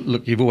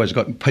 look, you've always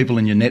got people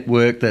in your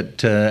network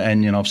that,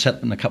 and, I've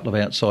sat in a couple of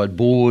outside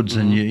boards,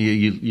 and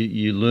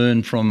you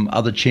learn from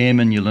other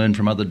chairmen, you learn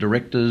from other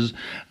directors,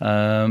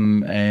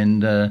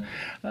 the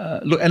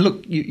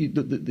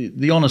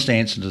honest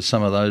answer to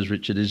some of those,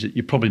 Richard, is that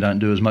you probably don't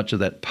do as much of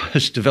that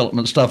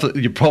post-development stuff that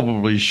you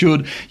probably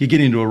should. You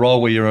get into a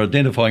role where you're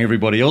identifying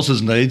everybody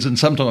else's needs, and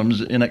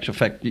sometimes, in actual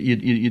fact,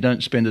 you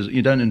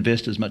don't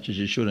invest as much as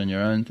you should in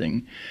your own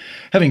thing.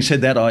 Having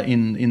said that,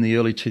 in the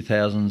early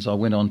 2000s, I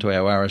went on to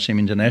our RSM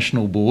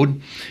International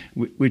board,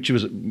 which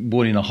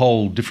brought in a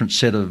whole different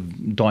set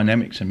of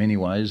dynamics in many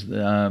ways.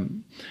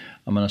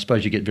 I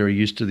suppose you get very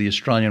used to the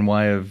Australian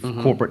way of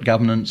corporate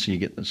governance. You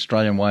get the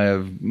Australian way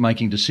of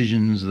making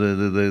decisions,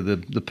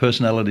 the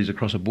personalities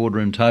across a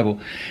boardroom table,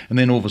 and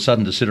then all of a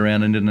sudden to sit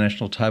around an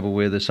international table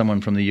where there's someone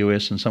from the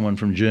US and someone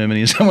from Germany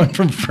and someone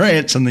from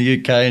France and the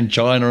UK and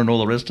China and all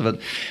the rest of it,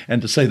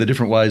 and to see the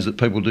different ways that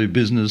people do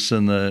business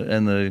and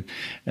the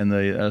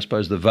I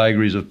suppose the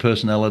vagaries of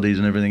personalities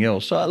and everything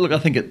else. So look, I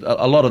think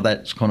a lot of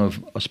that's kind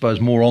of, I suppose,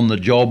 more on the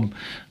job,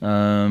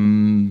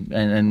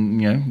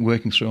 and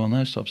working through on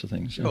those types of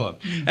things. Sure.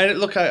 And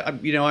look,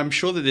 I'm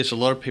sure that there's a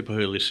lot of people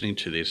who are listening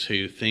to this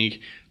who think,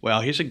 well,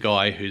 here's a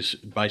guy who's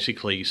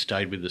basically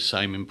stayed with the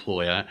same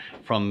employer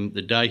from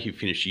the day he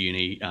finished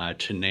uni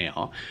to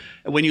now.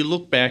 When you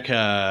look back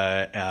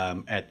at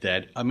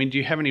that, I mean, do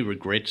you have any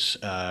regrets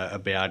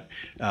about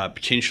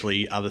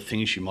potentially other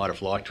things you might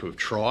have liked to have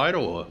tried,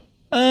 or?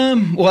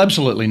 Well,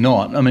 absolutely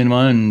not. I mean,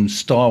 my own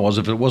style was,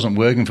 if it wasn't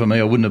working for me,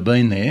 I wouldn't have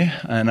been there.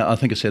 And I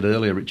think I said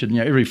earlier, Richard,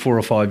 every 4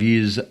 or 5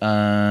 years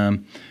there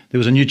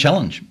was a new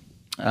challenge.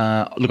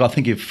 Look, I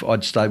think if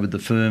I'd stayed with the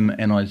firm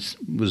and I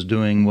was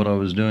doing what I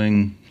was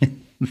doing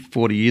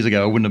 40 years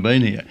ago, I wouldn't have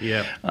been here.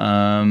 Yeah.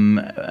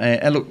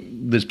 And look,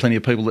 there's plenty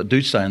of people that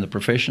do stay in the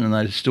profession and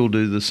they still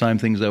do the same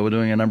things they were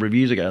doing a number of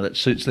years ago. That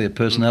suits their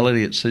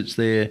personality, it suits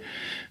their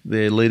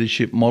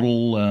leadership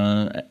model.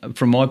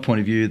 From my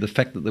point of view, the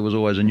fact that there was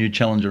always a new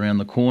challenge around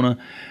the corner,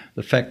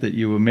 the fact that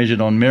you were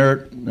measured on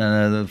merit,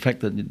 the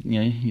fact that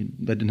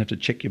they didn't have to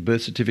check your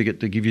birth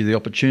certificate to give you the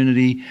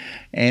opportunity.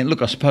 And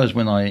look, I suppose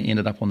when I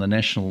ended up on the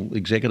national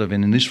executive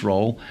and in this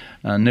role,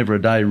 never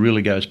a day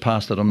really goes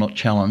past that I'm not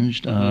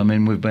challenged. I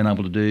mean, we've been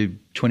able to do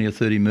 20 or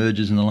 30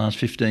 mergers in the last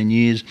 15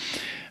 years.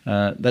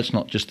 that's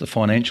not just the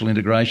financial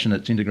integration,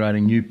 it's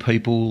integrating new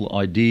people,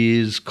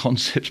 ideas,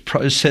 concepts,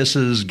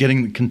 processes,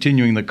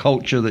 continuing the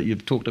culture that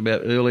you've talked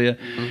about earlier,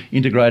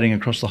 integrating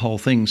across the whole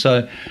thing.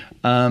 So,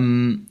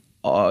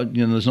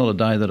 there's not a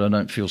day that I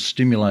don't feel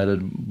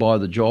stimulated by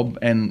the job,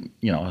 and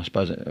I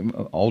suppose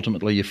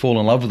ultimately you fall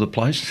in love with the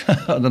place.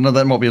 I don't know,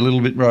 that might be a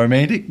little bit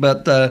romantic,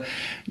 but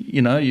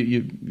you're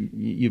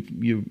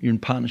in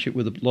partnership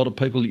with a lot of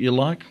people that you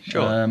like.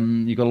 Sure.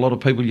 You've got a lot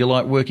of people you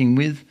like working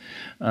with.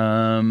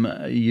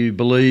 You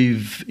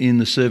believe in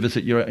the service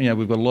that you're.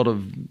 We've got a lot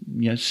of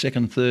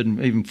second, third, and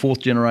even fourth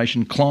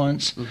generation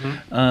clients.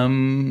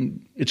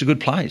 It's a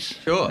good place.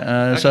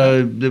 Sure.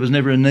 So there was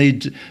never a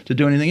need to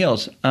do anything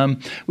else,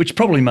 which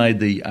probably made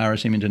the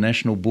RSM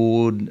International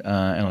board,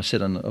 and I've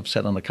sat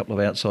on a couple of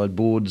outside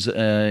boards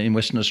in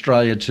Western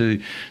Australia to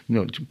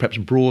perhaps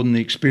broaden the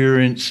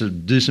experience,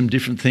 do some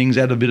different things,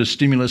 add a bit of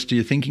stimulus to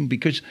your thinking,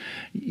 because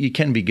you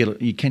can get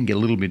a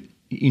little bit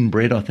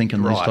inbred, I think,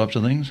 in these types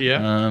of things.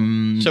 Yeah.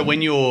 So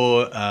when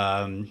you're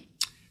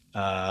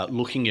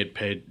looking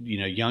at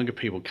younger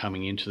people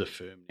coming into the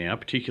firm now,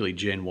 particularly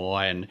Gen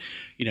Y, and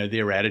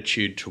their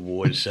attitude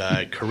towards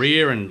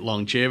career and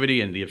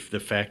longevity, and the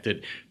fact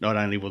that not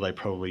only will they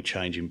probably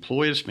change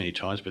employers many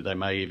times, but they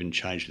may even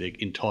change their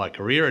entire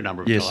career a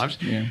number of times.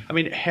 Yeah. I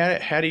mean,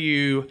 how do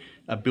you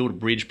build a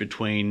bridge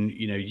between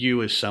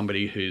you as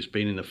somebody who's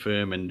been in the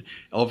firm and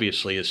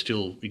obviously is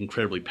still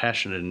incredibly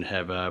passionate and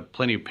have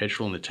plenty of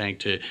petrol in the tank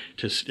to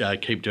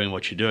keep doing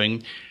what you're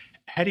doing?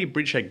 How do you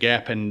bridge that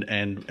gap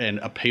and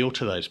appeal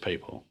to those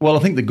people? Well, I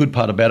think the good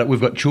part about it,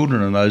 we've got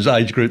children in those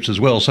age groups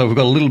as well, so we've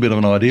got a little bit of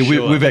an idea.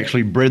 Sure. We've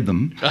actually bred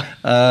them.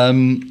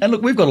 And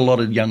look, we've got a lot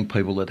of young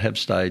people that have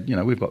stayed.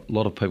 We've got a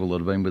lot of people that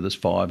have been with us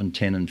 5 and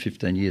 10 and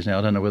 15 years now.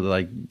 I don't know whether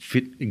they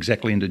fit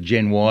exactly into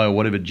Gen Y or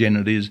whatever gen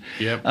it is.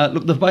 Yep.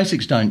 Look, the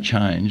basics don't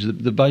change.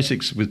 The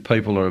basics with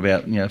people are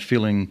about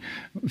feeling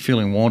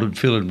wanted,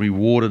 feeling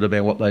rewarded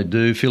about what they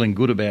do, feeling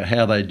good about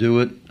how they do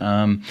it.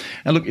 And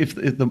look, if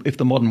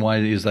the modern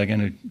way is they're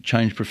going to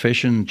change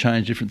profession,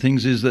 change different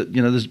things, is that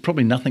there's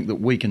probably nothing that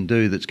we can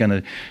do that's going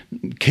to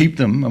keep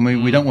them. I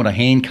mean, we don't want to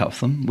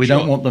handcuff them. We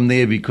don't want them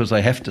there because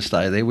they have to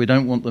stay there. We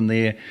don't want them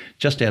there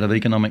just out of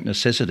economic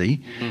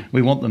necessity.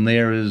 We want them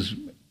there as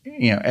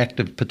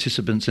active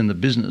participants in the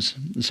business.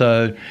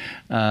 So,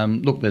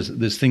 look,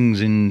 there's things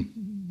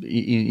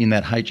in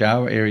that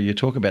HR area you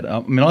talk about.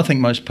 I mean, I think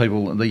most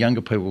people, the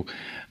younger people,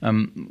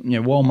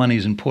 while money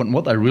is important,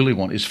 what they really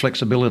want is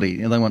flexibility.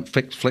 They want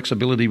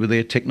flexibility with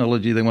their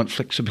technology. They want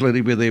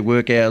flexibility with their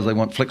work hours. They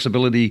want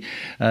flexibility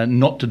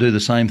not to do the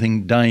same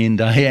thing day in,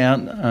 day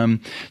out.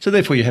 So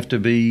therefore, you have to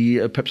be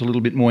perhaps a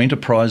little bit more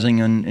enterprising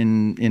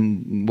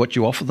in what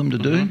you offer them to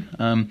do.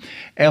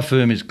 Our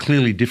firm is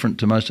clearly different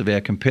to most of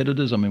our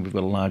competitors. I mean, we've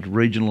got a large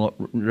regional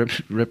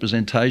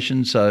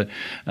representation. So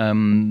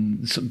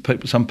some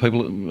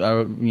people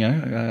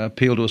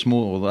appeal to us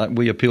more, or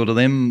we appeal to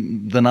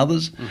them than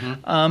others.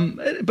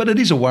 But it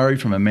is a worry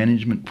from a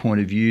management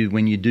point of view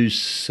when you do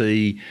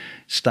see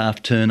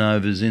staff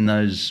turnovers in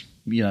those,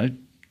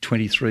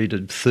 23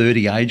 to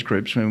 30 age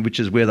groups, which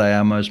is where they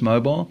are most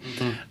mobile.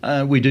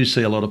 We do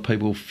see a lot of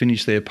people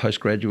finish their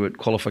postgraduate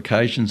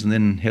qualifications and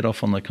then head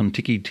off on the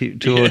Contiki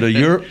tour to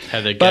Europe.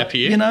 Have their gap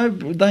year.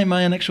 They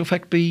may in actual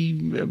fact be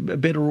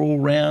better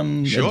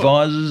all-round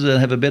advisors and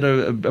have a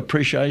better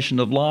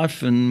appreciation of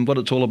life and what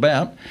it's all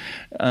about.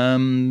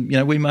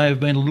 We may have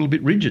been a little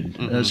bit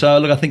rigid. So,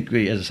 look, I think,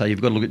 as I say,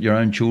 you've got to look at your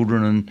own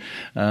children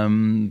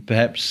and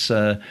perhaps,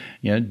 I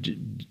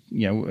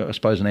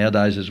suppose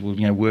nowadays is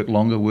work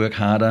longer, work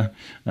harder.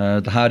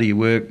 The harder you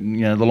work,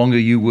 the longer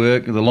you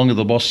work, the longer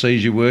the boss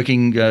sees you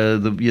working,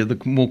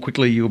 the more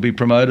quickly you'll be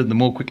promoted, the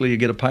more quickly you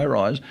get a pay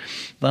rise.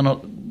 They're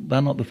not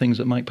the things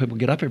that make people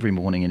get up every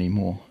morning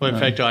anymore. Well, in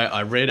fact,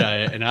 I read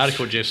an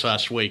article just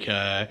last week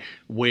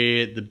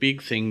where the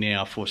big thing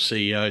now for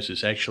CEOs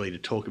is actually to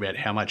talk about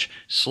how much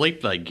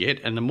sleep they get,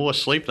 and the more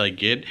sleep they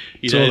get,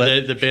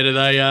 the better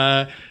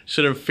they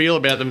sort of feel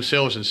about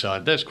themselves and so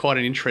on. That's quite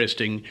an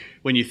interesting,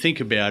 when you think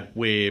about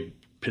where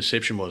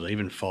perception was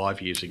even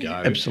 5 years ago.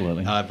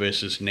 Absolutely.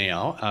 Versus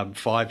now.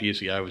 5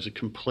 years ago was a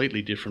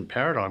completely different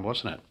paradigm,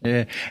 wasn't it?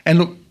 Yeah. And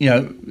look,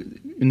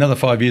 another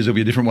 5 years will be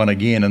a different one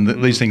again, and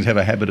these things have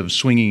a habit of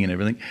swinging and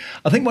everything.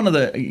 I think one of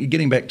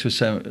getting back to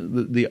some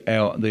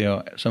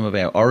of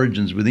our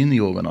origins within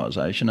the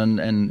organisation,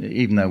 and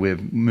even though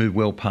we've moved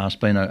well past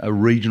being a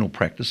regional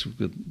practice,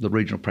 with the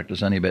regional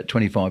practice only about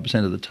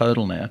 25% of the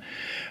total now,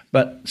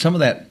 but some of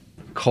that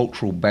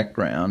cultural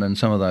background and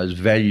some of those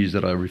values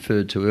that I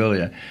referred to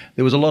earlier,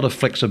 there was a lot of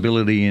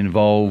flexibility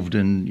involved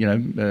in,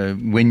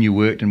 when you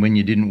worked and when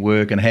you didn't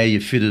work and how you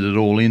fitted it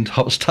all in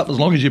type of stuff, as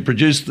long as you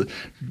produced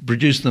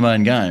the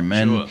main game.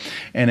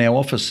 And our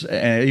office,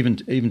 even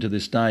to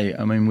this day,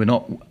 I mean, we're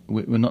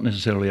not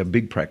necessarily a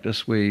big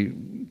practice. We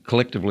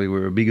collectively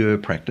we're a bigger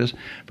practice,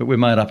 but we're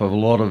made up of a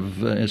lot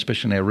of,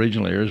 especially in our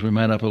regional areas, we're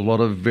made up of a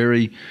lot of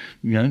very,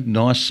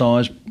 nice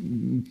sized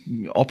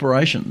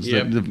operations.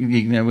 Yep.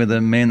 Where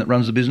the man that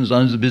runs the business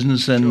owns the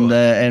business, and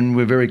and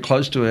we're very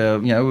close to our,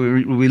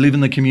 we live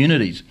in the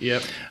communities.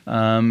 Yep.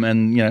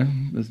 And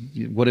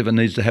whatever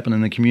needs to happen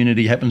in the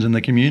community happens in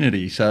the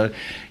community. So,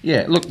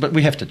 yeah, look, but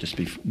we have to just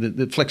be,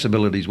 the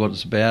flexibility is what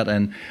it's about.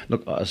 And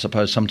look, I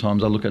suppose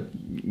sometimes I look at,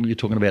 you're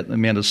talking about the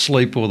amount of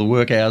sleep or the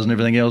work hours and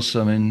everything else.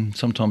 I mean,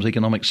 sometimes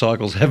economic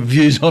cycles have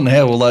views on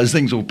how all those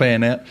things will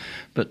pan out.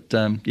 But,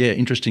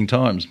 interesting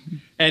times.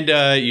 And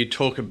you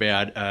talk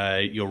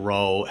about your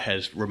role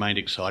has remained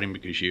exciting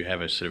because you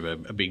have a sort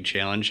of a big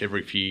challenge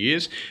every few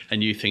years, a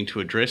new thing to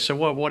address. So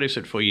what is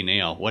it for you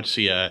now? What's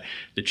the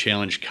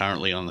challenge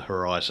currently on the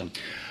horizon?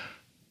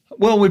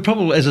 Well, we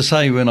probably, as I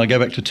say, when I go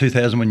back to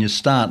 2000, when you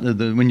start,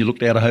 when you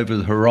looked out over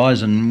the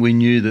horizon, we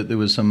knew that there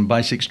was some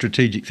basic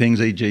strategic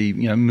things, e.g.,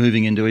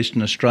 moving into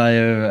Eastern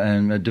Australia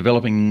and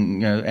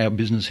developing our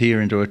business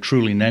here into a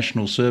truly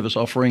national service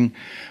offering.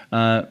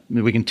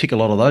 We can tick a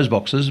lot of those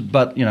boxes,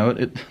 but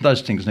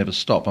those things never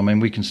stop. I mean,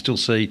 we can still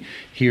see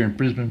here in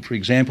Brisbane, for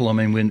example. I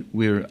mean, when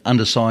we're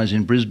undersized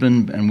in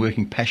Brisbane and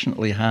working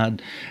passionately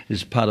hard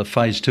as part of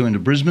Phase 2 into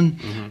Brisbane,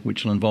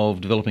 which will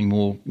involve developing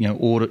more,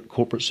 audit,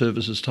 corporate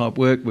services type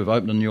work. We've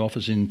opened a new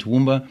office in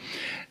Toowoomba.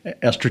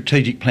 Our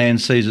strategic plan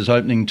sees us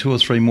opening 2 or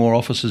 3 more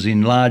offices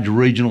in large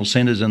regional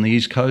centres on the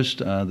East Coast.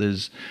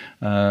 There's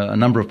a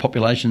number of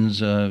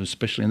populations,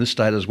 especially in this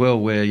state as well,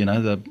 where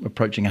they're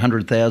approaching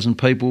 100,000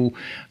 people.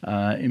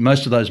 In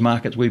most of those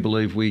markets, we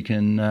believe we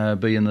can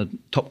be in the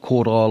top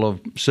quartile of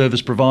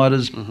service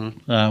providers.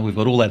 We've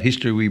got all that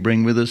history we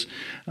bring with us.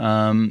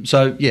 They're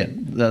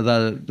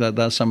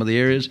some of the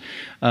areas.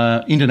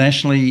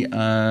 Internationally,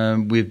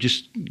 we've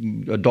just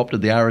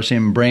adopted the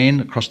RSM brand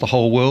across the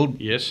whole world.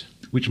 Yes.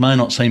 Which may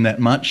not seem that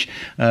much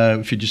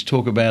if you just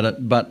talk about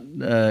it, but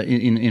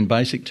in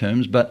basic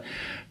terms. But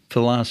for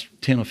the last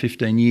 10 or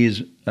 15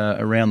 years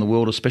around the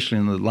world, especially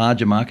in the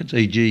larger markets,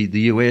 e.g.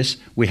 the US,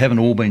 we haven't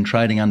all been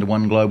trading under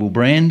one global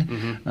brand.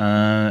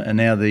 And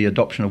now the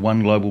adoption of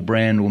one global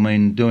brand will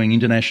mean doing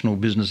international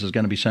business is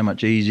going to be so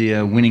much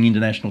easier, winning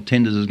international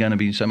tenders is going to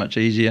be so much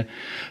easier.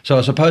 So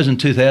I suppose in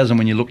 2000,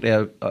 when you looked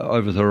out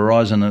over the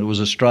horizon, it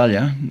was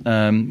Australia.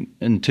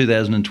 In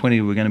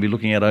 2020, we're going to be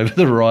looking out over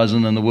the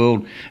horizon, and the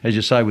world, as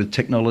you say, with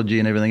technology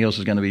and everything else,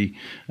 is going to be,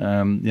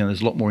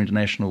 there's a lot more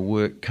international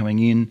work coming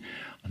in.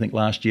 I think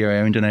last year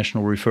our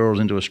international referrals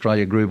into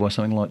Australia grew by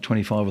something like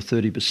 25 or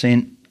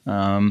 30%.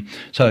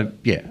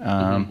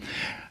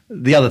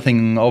 The other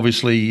thing,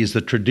 obviously, is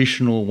the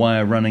traditional way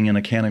of running an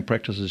accounting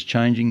practice is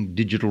changing.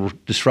 Digital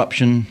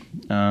disruption,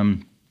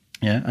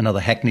 another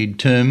hackneyed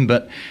term,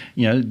 but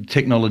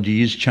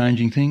technology is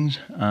changing things,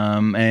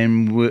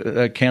 and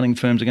accounting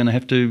firms are going to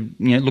have to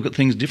look at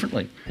things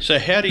differently. So,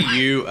 how do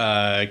you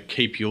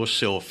keep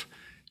yourself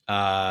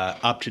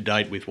up to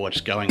date with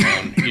what's going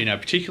on,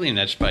 particularly in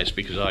that space?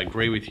 Because I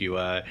agree with you,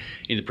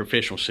 in the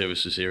professional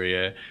services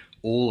area,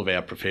 all of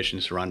our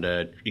professions are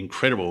under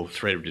incredible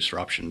threat of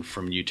disruption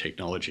from new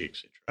technology,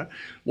 etc.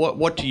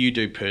 What do you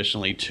do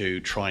personally to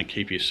try and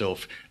keep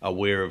yourself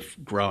aware of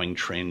growing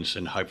trends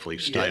and hopefully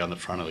stay on the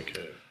front of the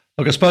curve?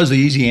 Look, I suppose the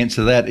easy answer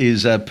to that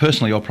is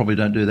personally I probably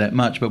don't do that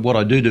much, but what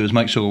I do is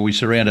make sure we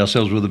surround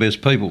ourselves with the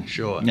best people.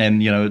 Sure.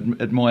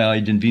 And, at my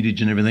age and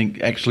vintage and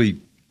everything, actually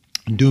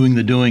doing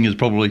the doing is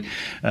probably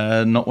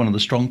not one of the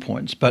strong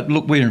points. But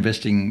look, we're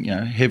investing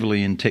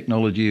heavily in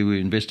technology.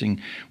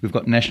 We've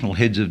got national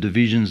heads of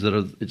divisions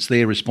it's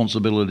their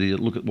responsibility to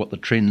look at what the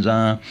trends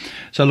are.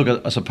 So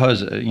look, I suppose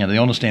the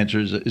honest answer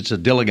is it's a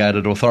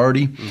delegated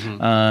authority,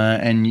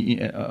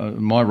 and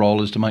my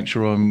role is to make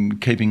sure I'm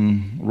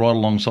keeping right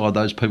alongside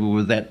those people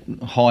with that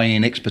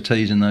high-end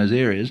expertise in those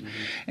areas.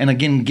 And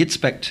again, gets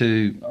back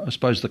to, I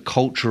suppose, the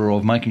culture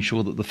of making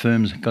sure that the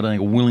firm's got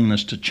a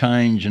willingness to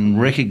change and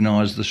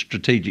recognise the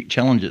strategic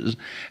challenges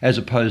as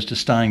opposed to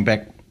staying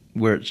back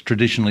where it's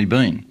traditionally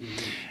been.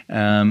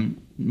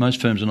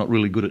 Most firms are not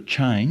really good at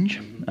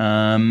change.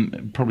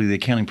 Probably the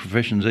accounting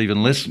profession's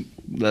even less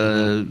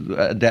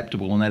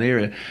adaptable in that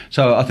area.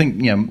 So I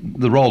think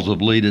the roles of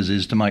leaders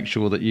is to make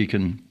sure that you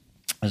can,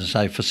 as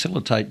I say,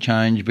 facilitate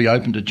change, be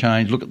open to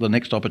change, look at the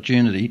next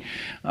opportunity,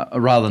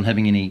 rather than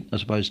having any, I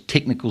suppose,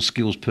 technical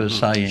skills per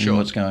se in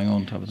what's going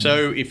on. Type of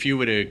so if you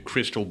were to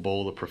crystal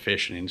ball the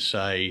profession in,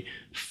 say,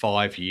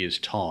 5 years'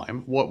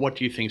 time, what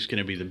do you think is going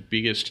to be the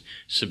biggest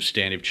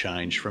substantive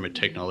change from a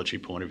technology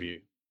point of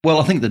view? Well,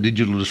 I think the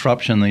digital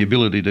disruption, the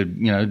ability to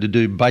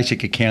do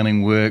basic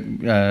accounting work,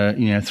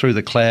 through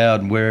the cloud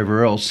and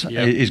wherever else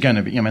is going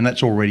to be.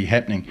 That's already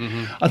happening.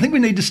 I think we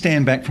need to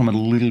stand back from it a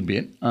little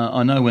bit.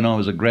 I know when I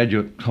was a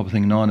graduate, type of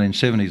thing,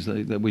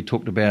 1970s, that we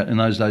talked about in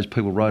those days,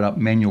 people wrote up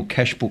manual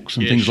cash books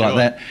and things like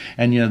that,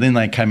 and then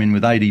they came in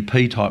with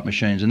ADP type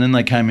machines, and then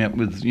they came out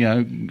with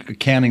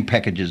accounting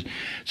packages.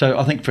 So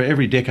I think for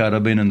every decade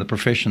I've been in the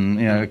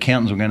profession,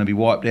 accountants are going to be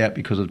wiped out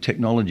because of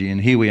technology, and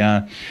here we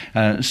are,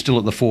 still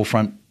at the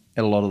forefront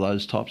at a lot of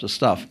those types of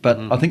stuff. But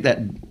I think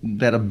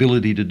that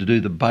ability to do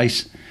the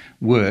base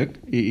work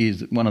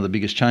is one of the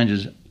biggest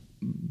changes.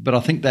 But I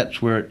think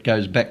that's where it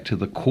goes back to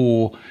the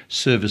core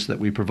service that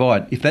we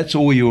provide. If that's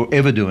all you're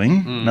ever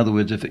doing, in other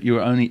words, if you're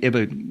only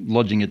ever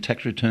lodging a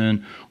tax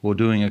return or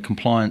doing a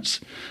compliance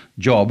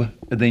job,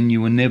 then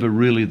you were never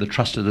really the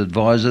trusted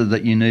advisor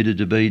that you needed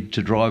to be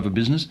to drive a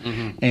business.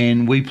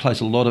 And we place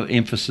a lot of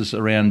emphasis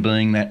around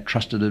being that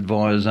trusted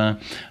advisor,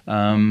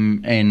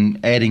 and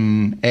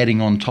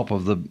adding on top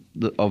of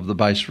the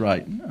base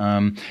rate.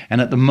 And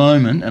at the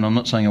moment, and I'm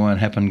not saying it won't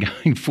happen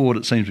going forward,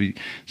 it seems to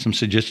be some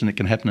suggestion it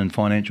can happen in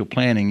financial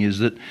planning, is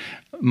that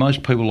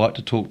most people like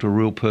to talk to a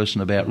real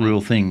person about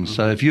real things.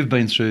 So if you've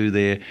been through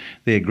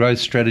their growth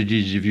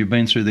strategies, if you've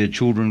been through their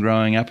children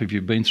growing up, if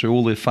you've been through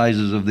all their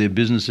phases of their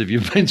business, if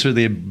you've been through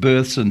their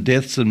births and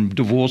deaths and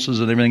divorces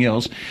and everything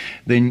else,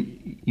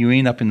 then you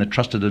end up in the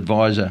trusted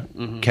advisor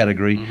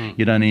category.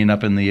 You don't end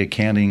up in the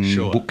accounting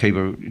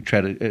bookkeeper.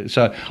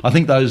 So I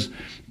think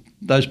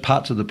those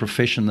parts of the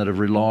profession that have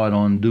relied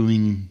on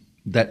doing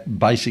that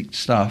basic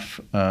stuff,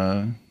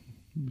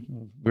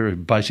 very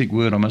basic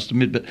word, I must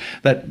admit, but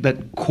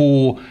that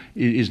core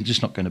is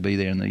just not going to be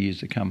there in the years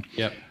to come.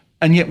 Yep.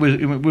 And yet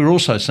we're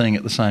also seeing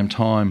at the same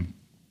time,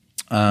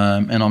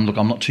 and I'm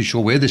not too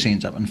sure where this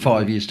ends up in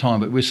 5 years' time,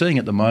 but we're seeing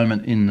at the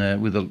moment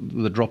with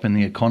the drop in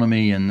the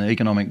economy and the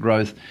economic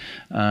growth.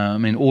 I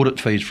mean, audit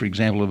fees, for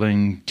example, have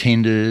been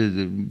tendered.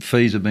 The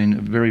fees have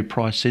been very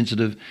price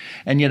sensitive,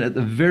 and yet at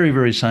the very,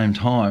 very same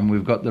time,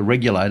 we've got the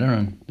regulator,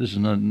 and this is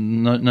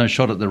no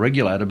shot at the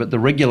regulator, but the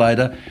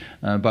regulator,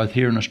 both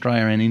here in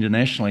Australia and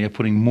internationally, are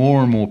putting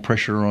more and more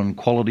pressure on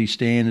quality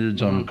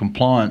standards, on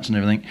compliance and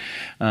everything.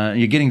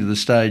 You're getting to the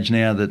stage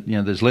now that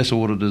there's less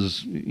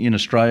auditors in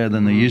Australia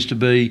than there used to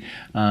be.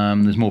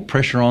 There's more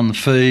pressure on the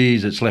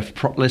fees. It's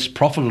less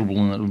profitable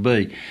than it would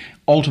be.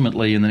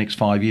 Ultimately, in the next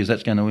 5 years,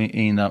 that's going to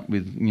end up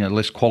with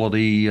less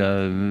quality,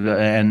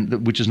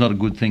 and which is not a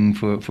good thing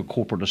for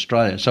corporate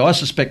Australia. So I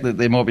suspect that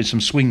there might be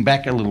some swing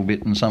back a little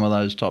bit in some of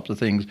those types of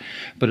things,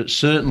 but it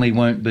certainly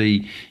won't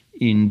be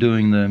in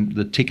doing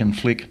the tick and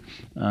flick,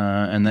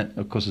 and that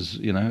of course is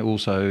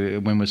also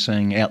when we're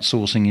seeing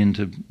outsourcing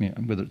into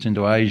whether it's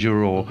into Asia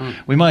or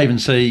we may even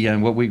see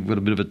what we've got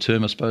a bit of a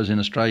term I suppose in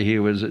Australia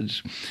here, where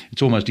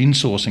it's almost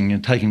insourcing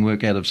and taking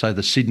work out of say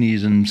the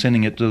Sydneys and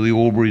sending it to the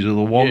Alburys or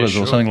the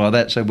Waggas or something like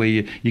that. So where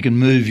you can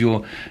move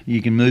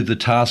the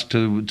task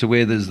to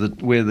where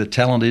the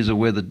talent is, or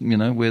where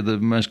the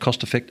most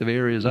cost effective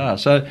areas are.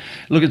 So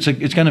look, it's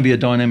going to be a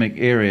dynamic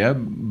area,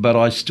 but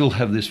I still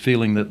have this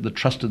feeling that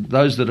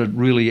those that are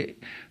really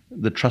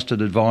the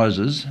trusted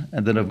advisors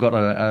and that have got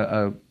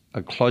a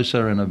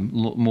closer and a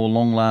more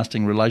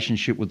long-lasting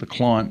relationship with the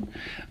client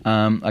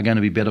are going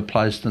to be better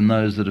placed than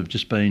those that have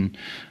just been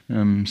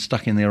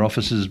stuck in their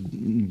offices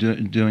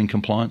doing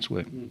compliance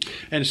work.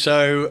 And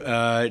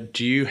so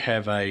do you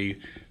have a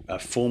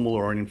formal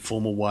or an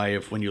informal way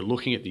of, when you're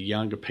looking at the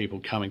younger people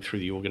coming through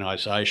the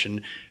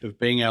organisation, of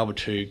being able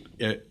to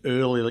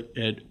early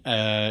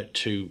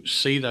to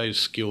see those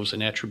skills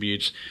and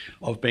attributes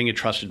of being a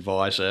trusted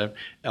advisor,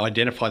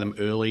 identify them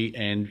early,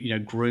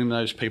 and groom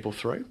those people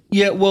through?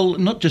 Yeah, well,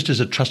 not just as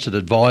a trusted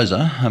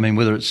advisor. I mean,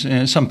 whether it's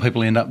some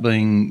people end up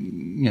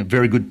being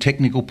very good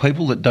technical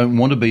people that don't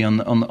want to be on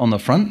the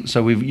front.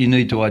 So you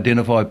need to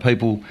identify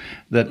people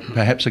that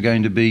perhaps are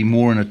going to be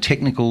more in a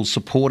technical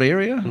support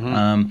area.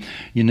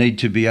 You need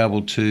to be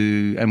able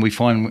to, and we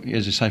find,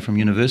 as I say, from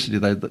university,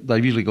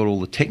 they've usually got all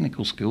the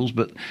technical skills,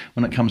 but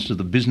when it comes to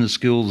the business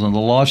skills and the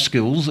life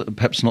skills,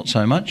 perhaps not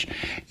so much.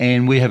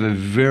 And we have a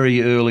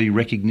very early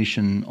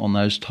recognition on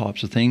those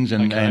types of things,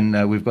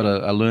 and we've got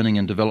a learning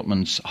and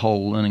development,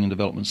 whole learning and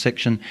development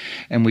section,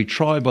 and we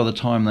try by the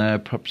time they're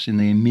perhaps in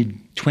their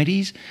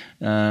mid-20s,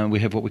 we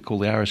have what we call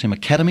the RSM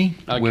Academy,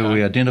 where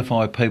we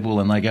identify people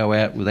and they go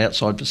out with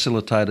outside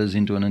facilitators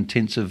into an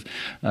intensive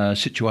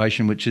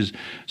situation, which is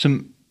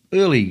some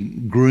early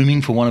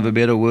grooming, for want of a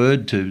better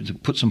word, to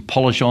put some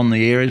polish on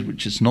the areas,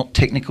 which is not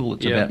technical.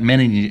 It's about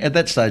managing. At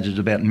that stage, it's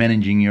about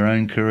managing your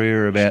own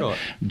career, about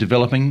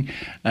developing.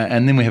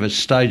 And then we have a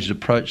staged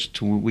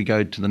approach we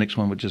go to the next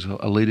one, which is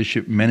a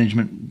leadership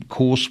management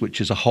course,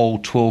 which is a whole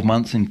 12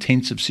 months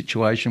intensive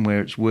situation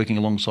where it's working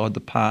alongside the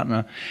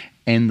partner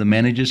and the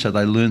manager, so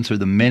they learn through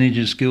the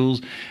manager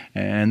skills,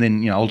 and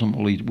then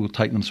ultimately we'll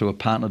take them through a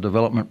partner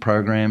development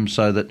program,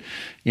 so that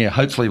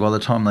hopefully by the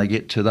time they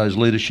get to those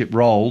leadership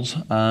roles,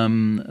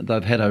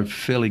 they've had a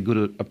fairly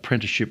good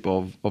apprenticeship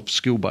of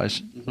skill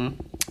base,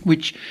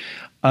 which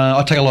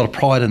I take a lot of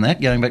pride in that,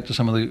 going back to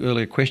some of the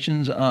earlier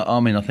questions. I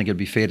mean, I think it'd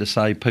be fair to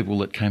say people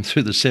that came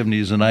through the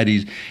 70s and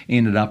 80s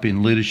ended up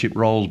in leadership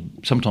roles,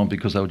 sometimes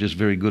because they were just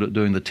very good at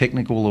doing the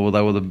technical, or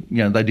they were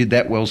they did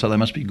that well, so they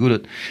must be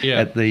good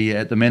at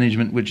the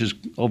management, which is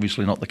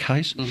obviously not the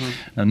case,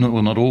 and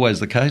not always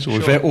the case,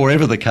 or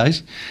ever the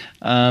case.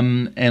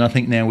 And I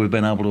think now we've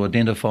been able to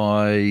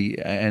identify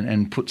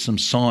and put some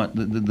science,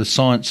 the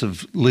science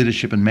of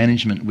leadership and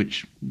management,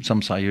 which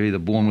some say you're either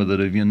born with it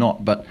or you're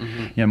not. But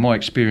my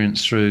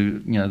experience through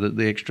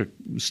the extra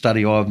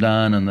study I've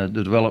done and the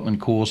development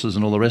courses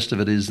and all the rest of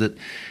it is that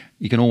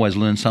you can always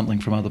learn something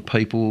from other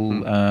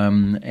people,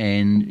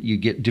 and you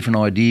get different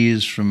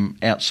ideas from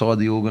outside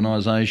the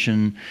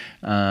organisation,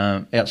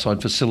 outside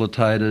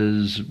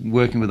facilitators,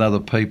 working with other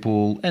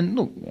people. And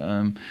look,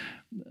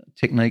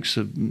 techniques,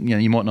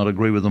 you might not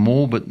agree with them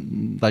all, but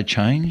they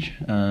change.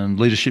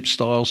 Leadership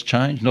styles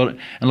change. And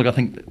look, I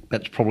think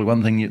that's probably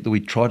one thing that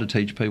we try to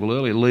teach people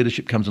earlier.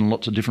 Leadership comes in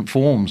lots of different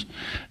forms.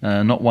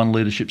 Not one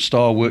leadership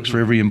style works for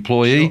every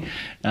employee, sure.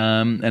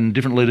 And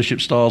different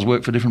leadership styles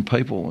work for different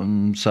people.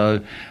 And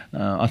so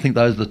I think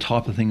those are the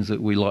type of things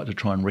that we like to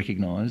try and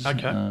recognise.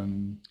 Okay.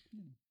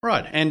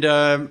 Right, and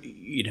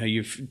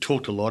you've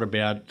talked a lot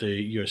about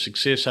your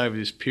success over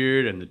this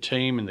period and the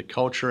team and the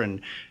culture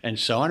and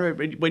so on.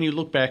 When you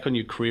look back on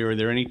your career, are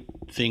there any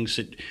things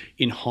that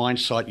in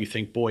hindsight you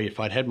think, boy, if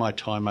I'd had my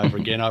time over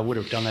again, I would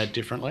have done that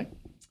differently?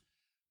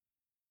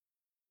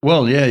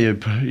 Well, yeah,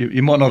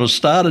 you might not have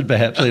started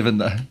perhaps even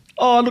though.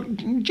 Oh, look,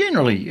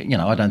 generally,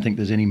 I don't think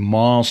there's any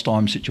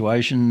milestone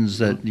situations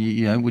that,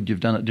 would you've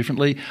done it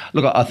differently.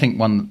 Look, I think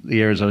one of the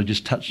areas that I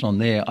just touched on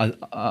there,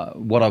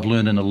 what I've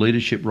learned in a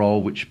leadership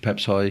role, which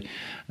perhaps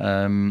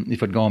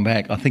if I'd gone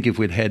back, I think if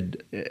we'd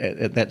had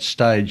at that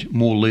stage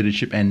more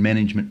leadership and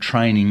management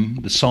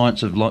training, the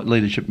science of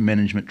leadership and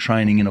management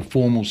training in a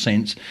formal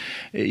sense,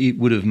 it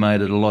would have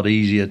made it a lot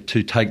easier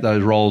to take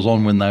those roles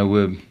on when they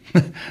were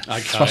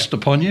thrust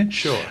upon you.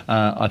 Sure.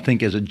 I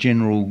think as a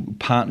general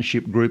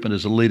partnership group and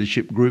as a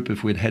leadership group,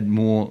 if we'd had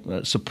more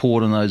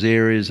support in those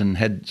areas and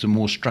had some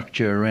more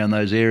structure around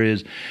those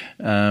areas,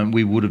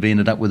 we would have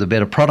ended up with a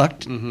better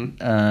product.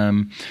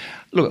 Mm-hmm.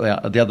 Look,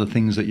 the other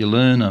things that you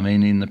learn,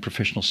 in the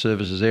professional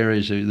services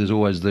areas, there's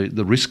always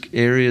the risk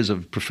areas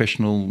of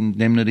professional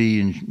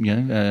indemnity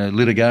and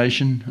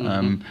litigation.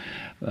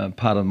 Mm-hmm.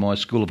 Part of my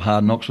School of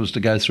Hard Knocks was to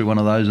go through one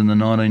of those in the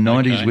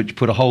 1990s, which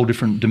put a whole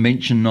different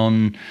dimension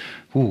on,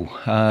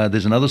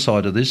 there's another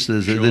side of this.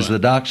 There's the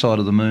dark side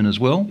of the moon as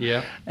well.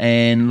 Yeah.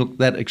 And look,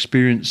 that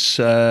experience,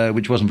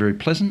 which wasn't very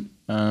pleasant,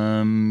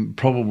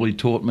 probably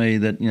taught me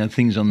that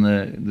things on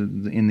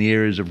in the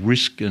areas of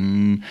risk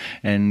and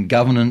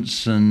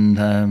governance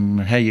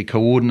and how you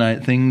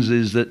coordinate things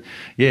is that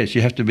yes,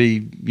 you have to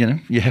be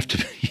you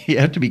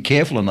have to be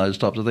careful on those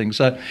types of things.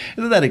 So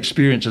that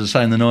experience, as I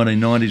say, in the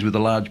 1990s with a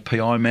large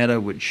PI matter,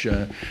 which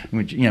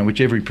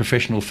every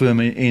professional firm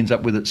ends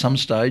up with at some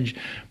stage,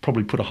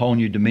 probably put a whole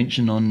new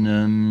dimension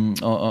on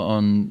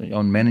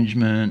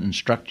management and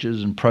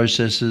structures and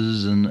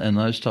processes and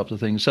those types of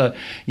things. So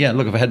yeah,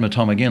 look, if I had my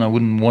time again, I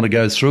wouldn't want to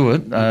go through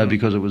it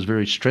because it was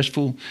very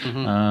stressful,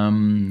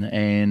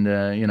 and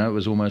it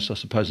was almost, I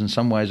suppose, in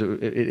some ways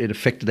it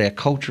affected our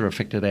culture,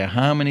 affected our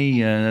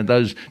harmony.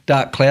 Those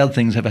dark cloud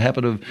things have a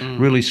habit of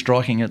really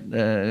striking at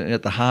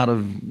the heart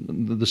of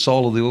the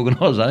soul of the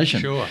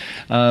organisation. Sure.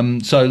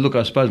 So look,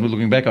 I suppose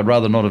looking back, I'd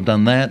rather not have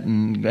done that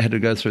and had to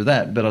go through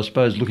that. But I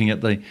suppose looking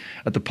at the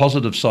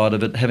positive side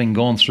of it, having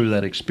gone through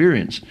that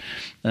experience,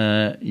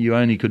 you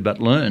only could but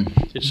learn.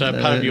 It's part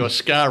of your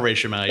SCAR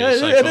resume.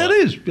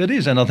 It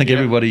is, and I think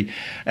everybody.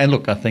 And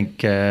look, I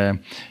think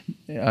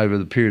over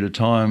the period of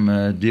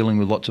time dealing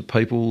with lots of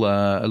people,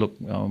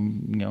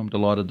 I'm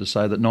delighted to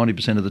say that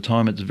 90% of the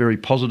time it's very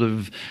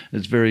positive.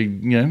 It's very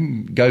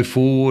go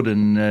forward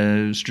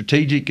and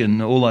strategic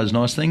and all those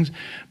nice things.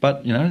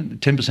 But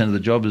 10% of the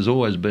job has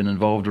always been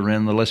involved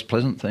around the less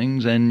pleasant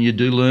things, and you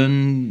do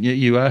learn.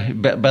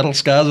 Battle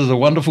scars is a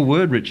wonderful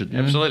word, Richard.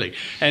 Absolutely,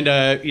 and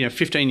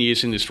 15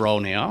 years in this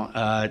role now,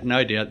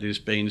 no doubt there's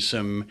been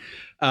some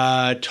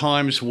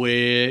times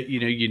where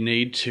you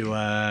need to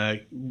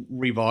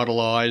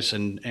revitalise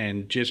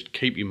and just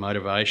keep your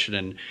motivation,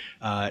 and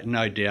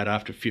no doubt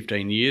after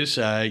 15 years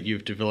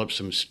you've developed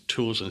some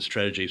tools and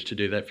strategies to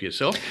do that for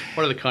yourself.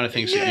 What are the kind of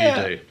things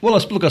that you do? Well, I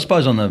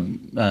suppose on the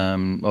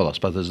I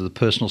suppose there's the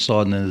personal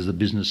side and then there's the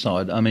business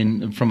side.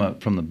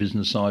 From the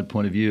business side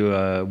point of view,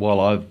 while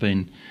I've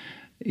been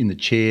in the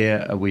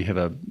chair, we have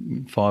a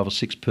 5 or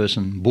 6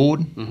 person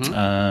board,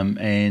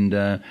 and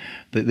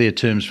their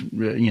terms,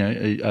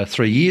 are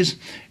 3 years,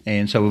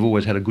 and so we've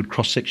always had a good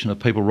cross section of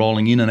people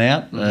rolling in and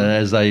out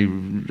as they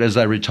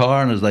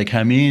retire and as they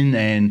come in.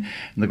 And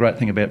the great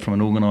thing about, from an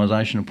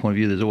organisational point of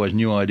view, there's always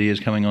new ideas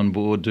coming on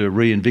board to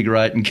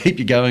reinvigorate and keep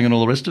you going and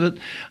all the rest of it.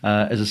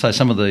 As I say,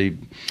 some of the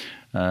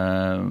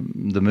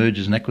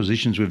mergers and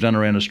acquisitions we've done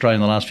around Australia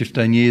in the last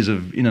 15 years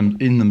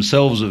in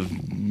themselves have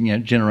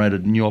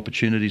generated new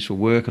opportunities for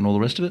work and all the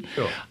rest of it.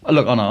 Sure.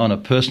 Look, on a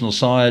personal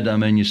side,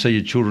 you see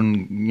your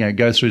children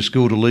go through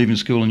school to leaving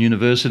school and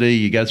university.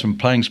 You go from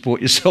playing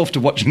sport yourself to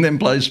watching them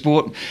play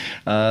sport.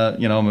 I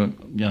love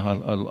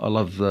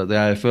the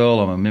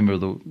AFL. I'm a member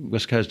of the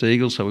West Coast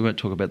Eagles, so we won't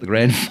talk about the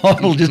grand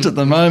final just at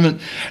the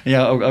moment.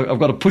 I've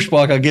got a push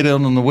bike I get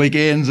on the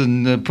weekends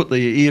and put the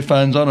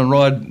earphones on and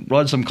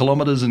ride some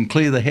kilometres and clear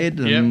clear the head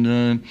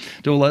and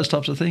do all those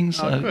types of things.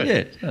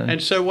 Good.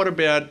 And so what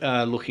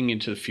about looking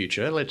into the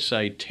future? Let's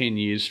say 10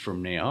 years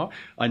from now.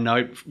 I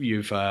know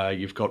you've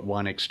got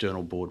one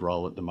external board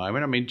role at the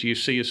moment. I mean, do you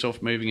see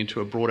yourself moving into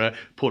a broader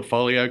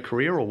portfolio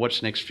career, or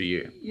what's next for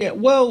you? Yeah,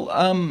 well,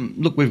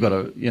 look, we've got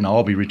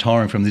I'll be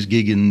retiring from this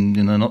gig in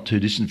the not too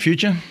distant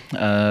future,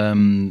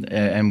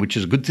 and which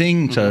is a good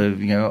thing. So,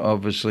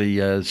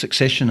 obviously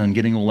succession and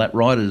getting all that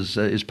right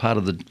is part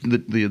of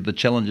the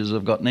challenges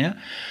I've got now.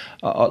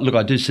 Look,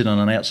 I do sit on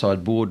an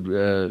outside board,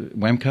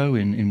 WAMCO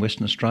in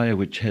Western Australia,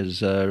 which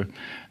has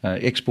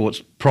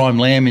exports prime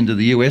lamb into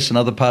the US and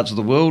other parts of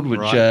the world,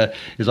 which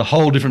is a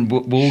whole different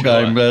ball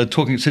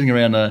game. Sitting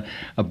around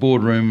a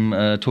boardroom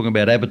talking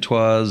about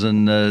abattoirs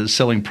and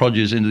selling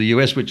produce into the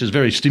US, which is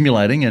very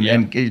stimulating,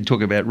 and you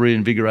talk about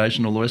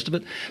reinvigoration, all the rest of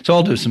it. So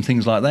I'll do some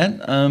things like that.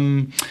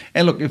 And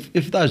look,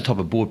 if those type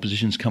of board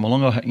positions come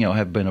along, I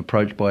have been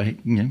approached by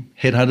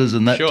headhunters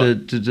and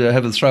that to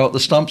have a throw at the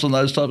stumps on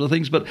those types of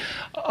things. But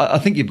I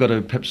think you've got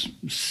to perhaps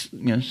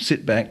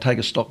sit back, take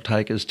a stock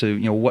take as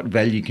to what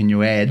value can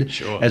you add,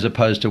 as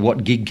opposed to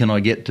what gig can I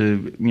get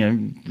to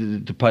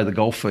to pay the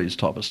golf fees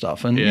type of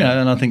stuff. And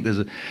and I think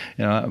there's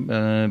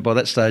by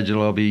that stage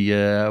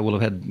will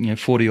have had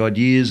 40 odd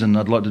years, and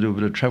I'd like to do a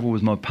bit of travel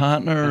with my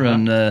partner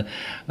and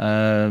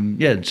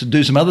to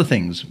do some other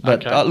things.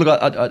 But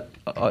look,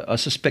 I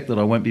suspect that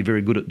I won't be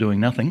very good at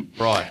doing nothing.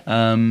 Right.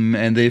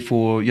 And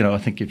therefore, I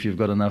think if you've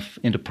got enough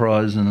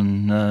enterprise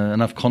and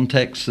enough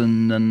contacts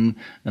and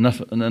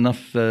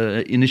enough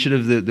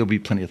initiative, there'll be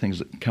plenty of things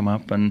that come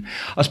up. And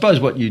I suppose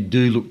what you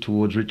do look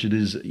towards, Richard,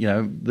 is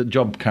the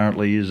job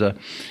currently is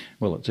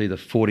it's either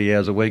 40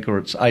 hours a week, or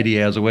it's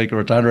 80 hours a week, or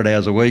it's 100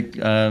 hours a week.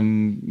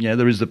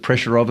 There is the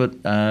pressure of it.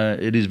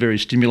 It is very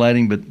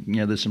stimulating, but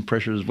there's some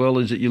pressure as well.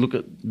 Is that you look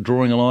at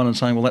drawing a line and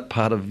saying, well, that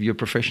part of your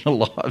professional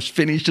life's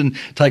finished, and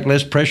take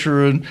less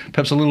pressure and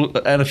perhaps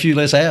a few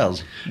less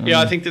hours.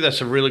 I think that's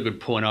a really good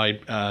point.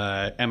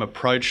 I am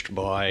approached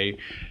by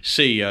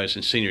CEOs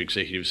and senior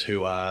executives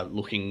who are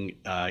looking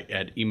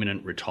at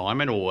imminent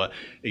retirement, or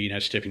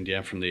stepping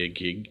down from their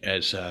gig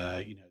as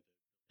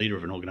leader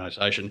of an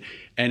organisation,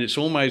 and it's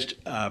almost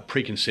a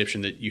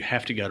preconception that you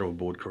have to go to a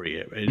board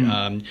career.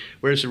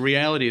 Whereas the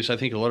reality is, I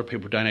think a lot of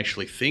people don't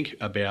actually think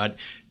about,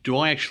 do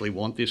I actually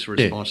want this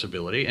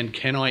responsibility, and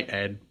can I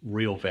add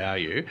real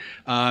value?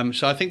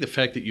 So I think the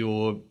fact that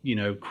you're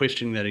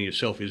questioning that in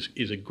yourself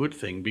is a good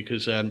thing,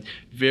 because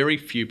very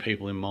few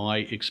people, in my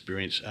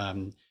experience,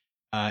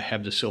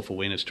 have the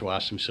self-awareness to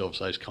ask themselves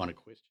those kind of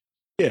questions.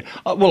 Yeah,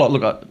 well,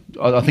 look,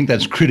 I think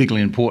that's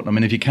critically important. I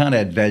mean, if you can't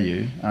add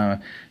value,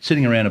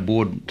 sitting around a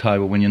board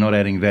table when you're not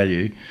adding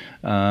value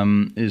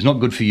is not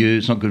good for you.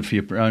 It's not good for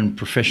your own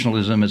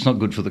professionalism. It's not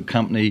good for the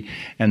company,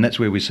 and that's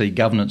where we see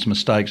governance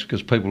mistakes,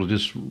 because people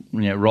just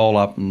roll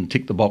up and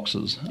tick the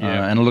boxes.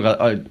 And look,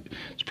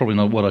 it's probably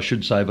not what I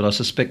should say, but I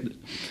suspect that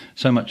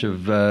so much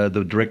of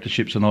the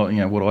directorships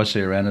and what I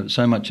see around it,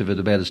 so much of it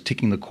about is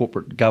ticking the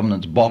corporate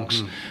governance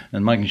box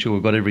and making sure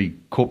we've got every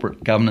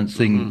corporate governance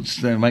thing,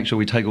 make sure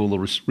we take all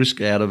the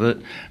risk out of it,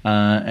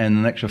 and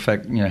in actual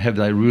fact, have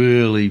they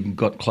really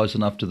got close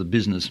enough to the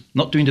business,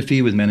 not to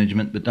interfere with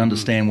management, but to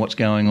understand what's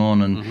going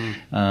on,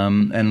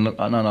 and look,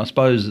 and I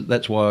suppose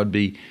that's why I'd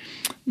be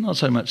not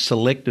so much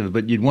selective,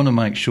 but you'd want to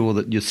make sure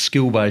that your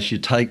skill base you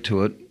take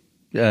to it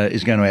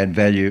is going to add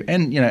value,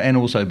 and and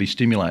also be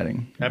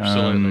stimulating.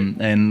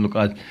 Absolutely. And look,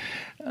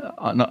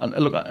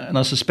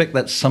 I suspect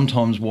that's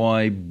sometimes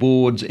why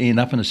boards end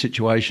up in a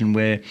situation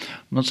where, I'm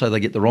not saying they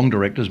get the wrong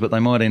directors, but they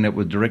might end up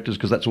with directors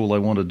because that's all they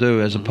want to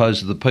do, as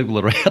opposed to the people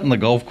that are out on the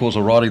golf course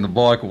or riding the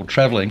bike or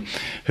travelling,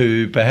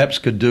 who perhaps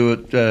could do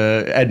it,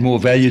 add more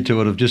value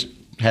to it, have just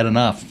had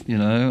enough,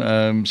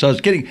 So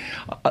it's getting.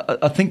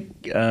 I think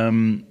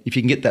if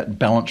you can get that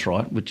balance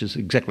right, which is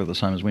exactly the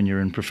same as when you're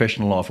in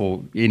professional life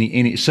or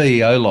any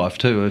CEO life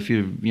too. If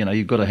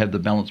you've got to have the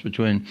balance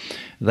between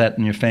that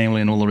and your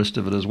family and all the rest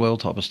of it as well,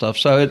 type of stuff.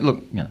 So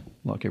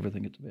like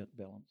everything, it's about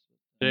balance.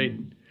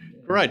 Indeed.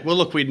 Great. Well,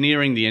 look, we're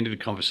nearing the end of the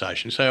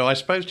conversation. So I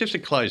suppose just to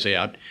close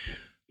out,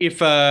 if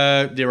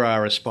there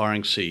are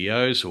aspiring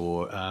CEOs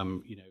or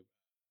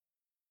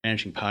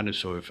managing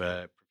partners of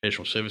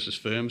professional services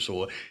firms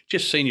or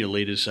just senior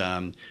leaders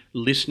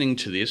listening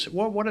to this,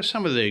 what are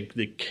some of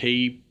the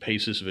key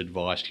pieces of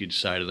advice you'd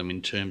say to them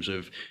in terms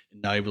of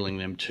enabling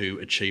them to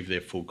achieve their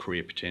full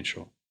career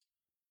potential?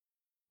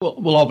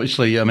 Well,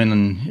 obviously, I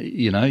mean,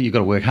 you've got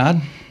to work hard.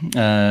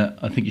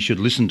 I think you should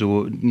listen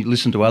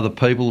to other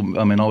people.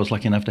 I mean, I was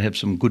lucky enough to have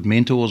some good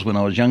mentors when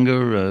I was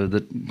younger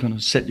that kind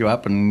of set you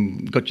up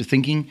and got you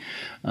thinking.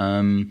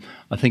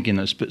 I think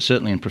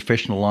certainly in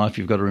professional life,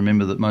 you've got to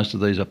remember that most of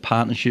these are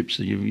partnerships.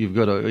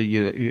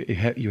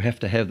 You have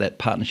to have that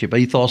partnership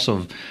ethos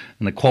and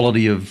the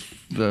quality of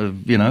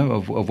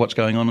what's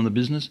going on in the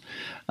business.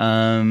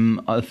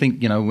 I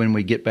think when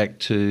we get back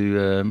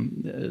to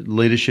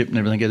leadership and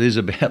everything, it is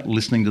about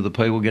listening to the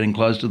people, getting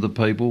close to the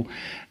people,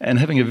 and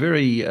having a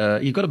very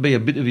you've got to be a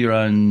bit of your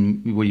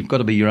own. Well, you've got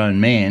to be your own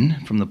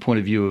man from the point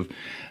of view of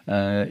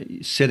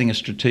setting a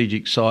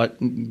strategic sight,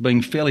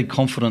 being fairly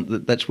confident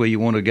that that's where you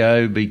want to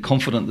go, be confident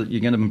confident that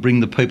you're going to bring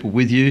the people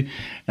with you,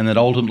 and that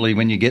ultimately,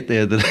 when you get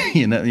there, that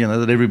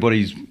that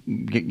everybody's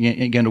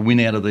going to win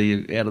out of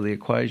the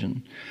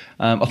equation.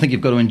 I think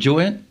you've got to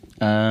enjoy it.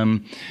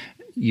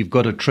 You've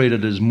got to treat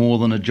it as more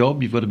than a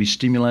job. You've got to be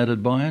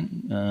stimulated by it.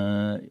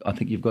 I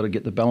think you've got to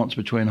get the balance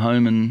between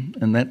home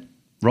and that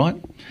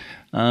right.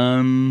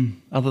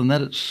 Other than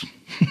that, it's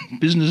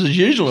business as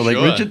usual, I think,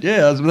 sure. Richard.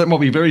 Yeah, that might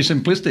be very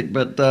simplistic,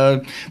 but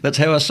that's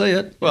how I see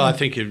it. Well, I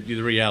think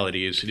the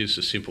reality is it is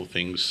the simple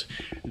things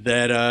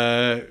that,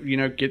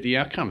 get the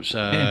outcomes.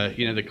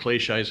 The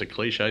cliches are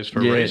cliches for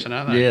a reason,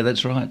 aren't they? Yeah,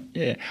 that's right.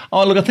 Yeah.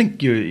 Oh, look, I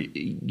think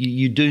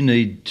you do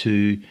need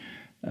to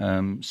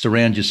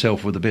surround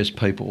yourself with the best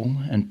people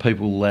and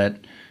people that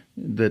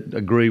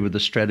agree with the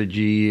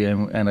strategy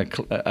and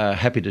are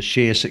happy to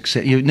share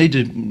success. You need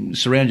to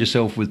surround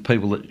yourself with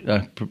people that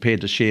are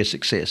prepared to share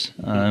success.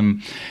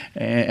 And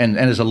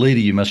as a leader,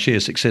 you must share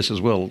success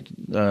as well.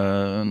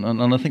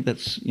 And I think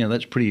that's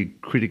pretty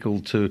critical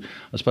to,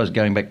 I suppose,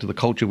 going back to the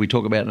culture we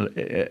talk about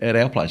at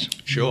our place.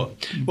 Sure.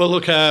 Well,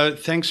 look,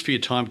 thanks for your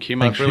time, Kim.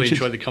 Thanks, I've really Richard.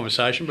 enjoyed the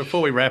conversation.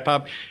 Before we wrap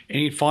up,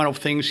 any final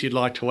things you'd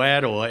like to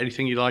add or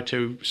anything you'd like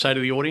to say to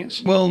the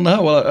audience? Well,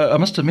 no. Well, I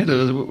must admit,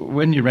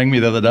 when you rang me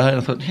the other day,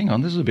 I thought, hang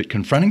on, this is a bit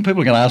confronting.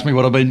 People are going to ask me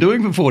what I've been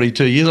doing for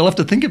 42 years. I'll have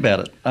to think about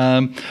it.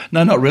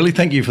 No, not really.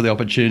 Thank you for the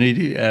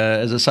opportunity.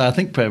 As I say, I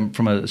think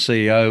from a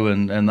CEO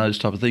and those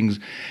type of things,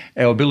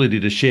 our ability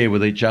to share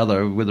with each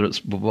other, whether it's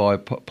by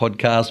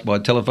podcast, by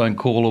telephone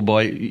call or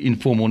by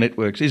informal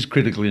networks, is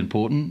critically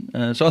important.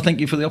 So I thank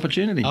you for the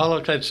opportunity. Oh,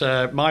 look, that's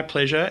my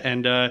pleasure.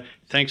 And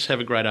thanks. Have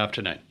a great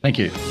afternoon. Thank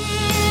you.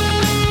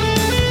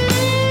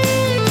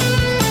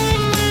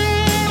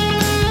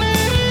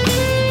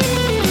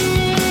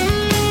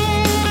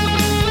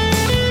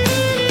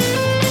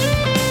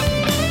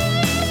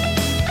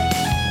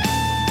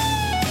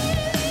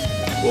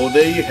 Well,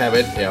 there you have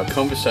it, our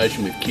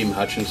conversation with Kim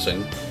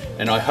Hutchinson,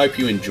 and I hope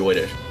you enjoyed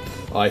it.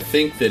 I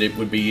think that it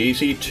would be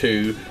easy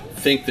to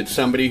think that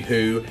somebody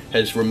who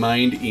has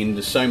remained in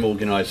the same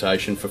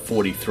organisation for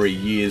 43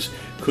 years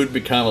could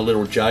become a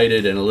little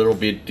jaded and a little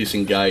bit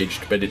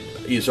disengaged, but it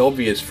is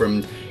obvious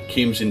from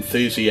Kim's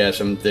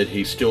enthusiasm that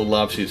he still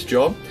loves his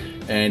job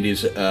and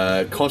is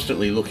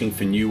constantly looking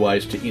for new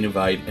ways to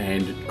innovate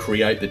and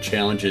create the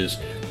challenges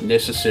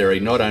necessary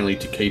not only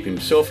to keep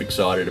himself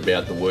excited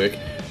about the work,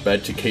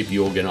 but to keep the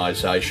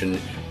organisation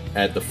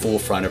at the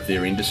forefront of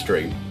their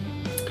industry.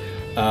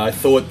 I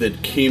thought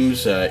that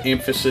Kim's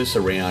emphasis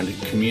around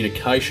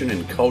communication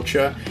and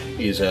culture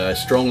is a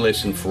strong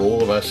lesson for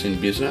all of us in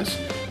business,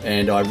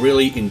 and I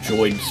really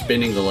enjoyed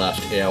spending the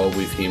last hour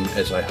with him,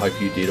 as I hope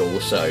you did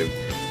also.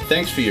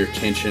 Thanks for your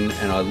attention,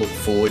 and I look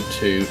forward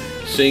to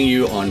seeing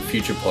you on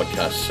future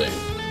podcasts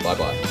soon.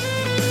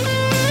 Bye-bye.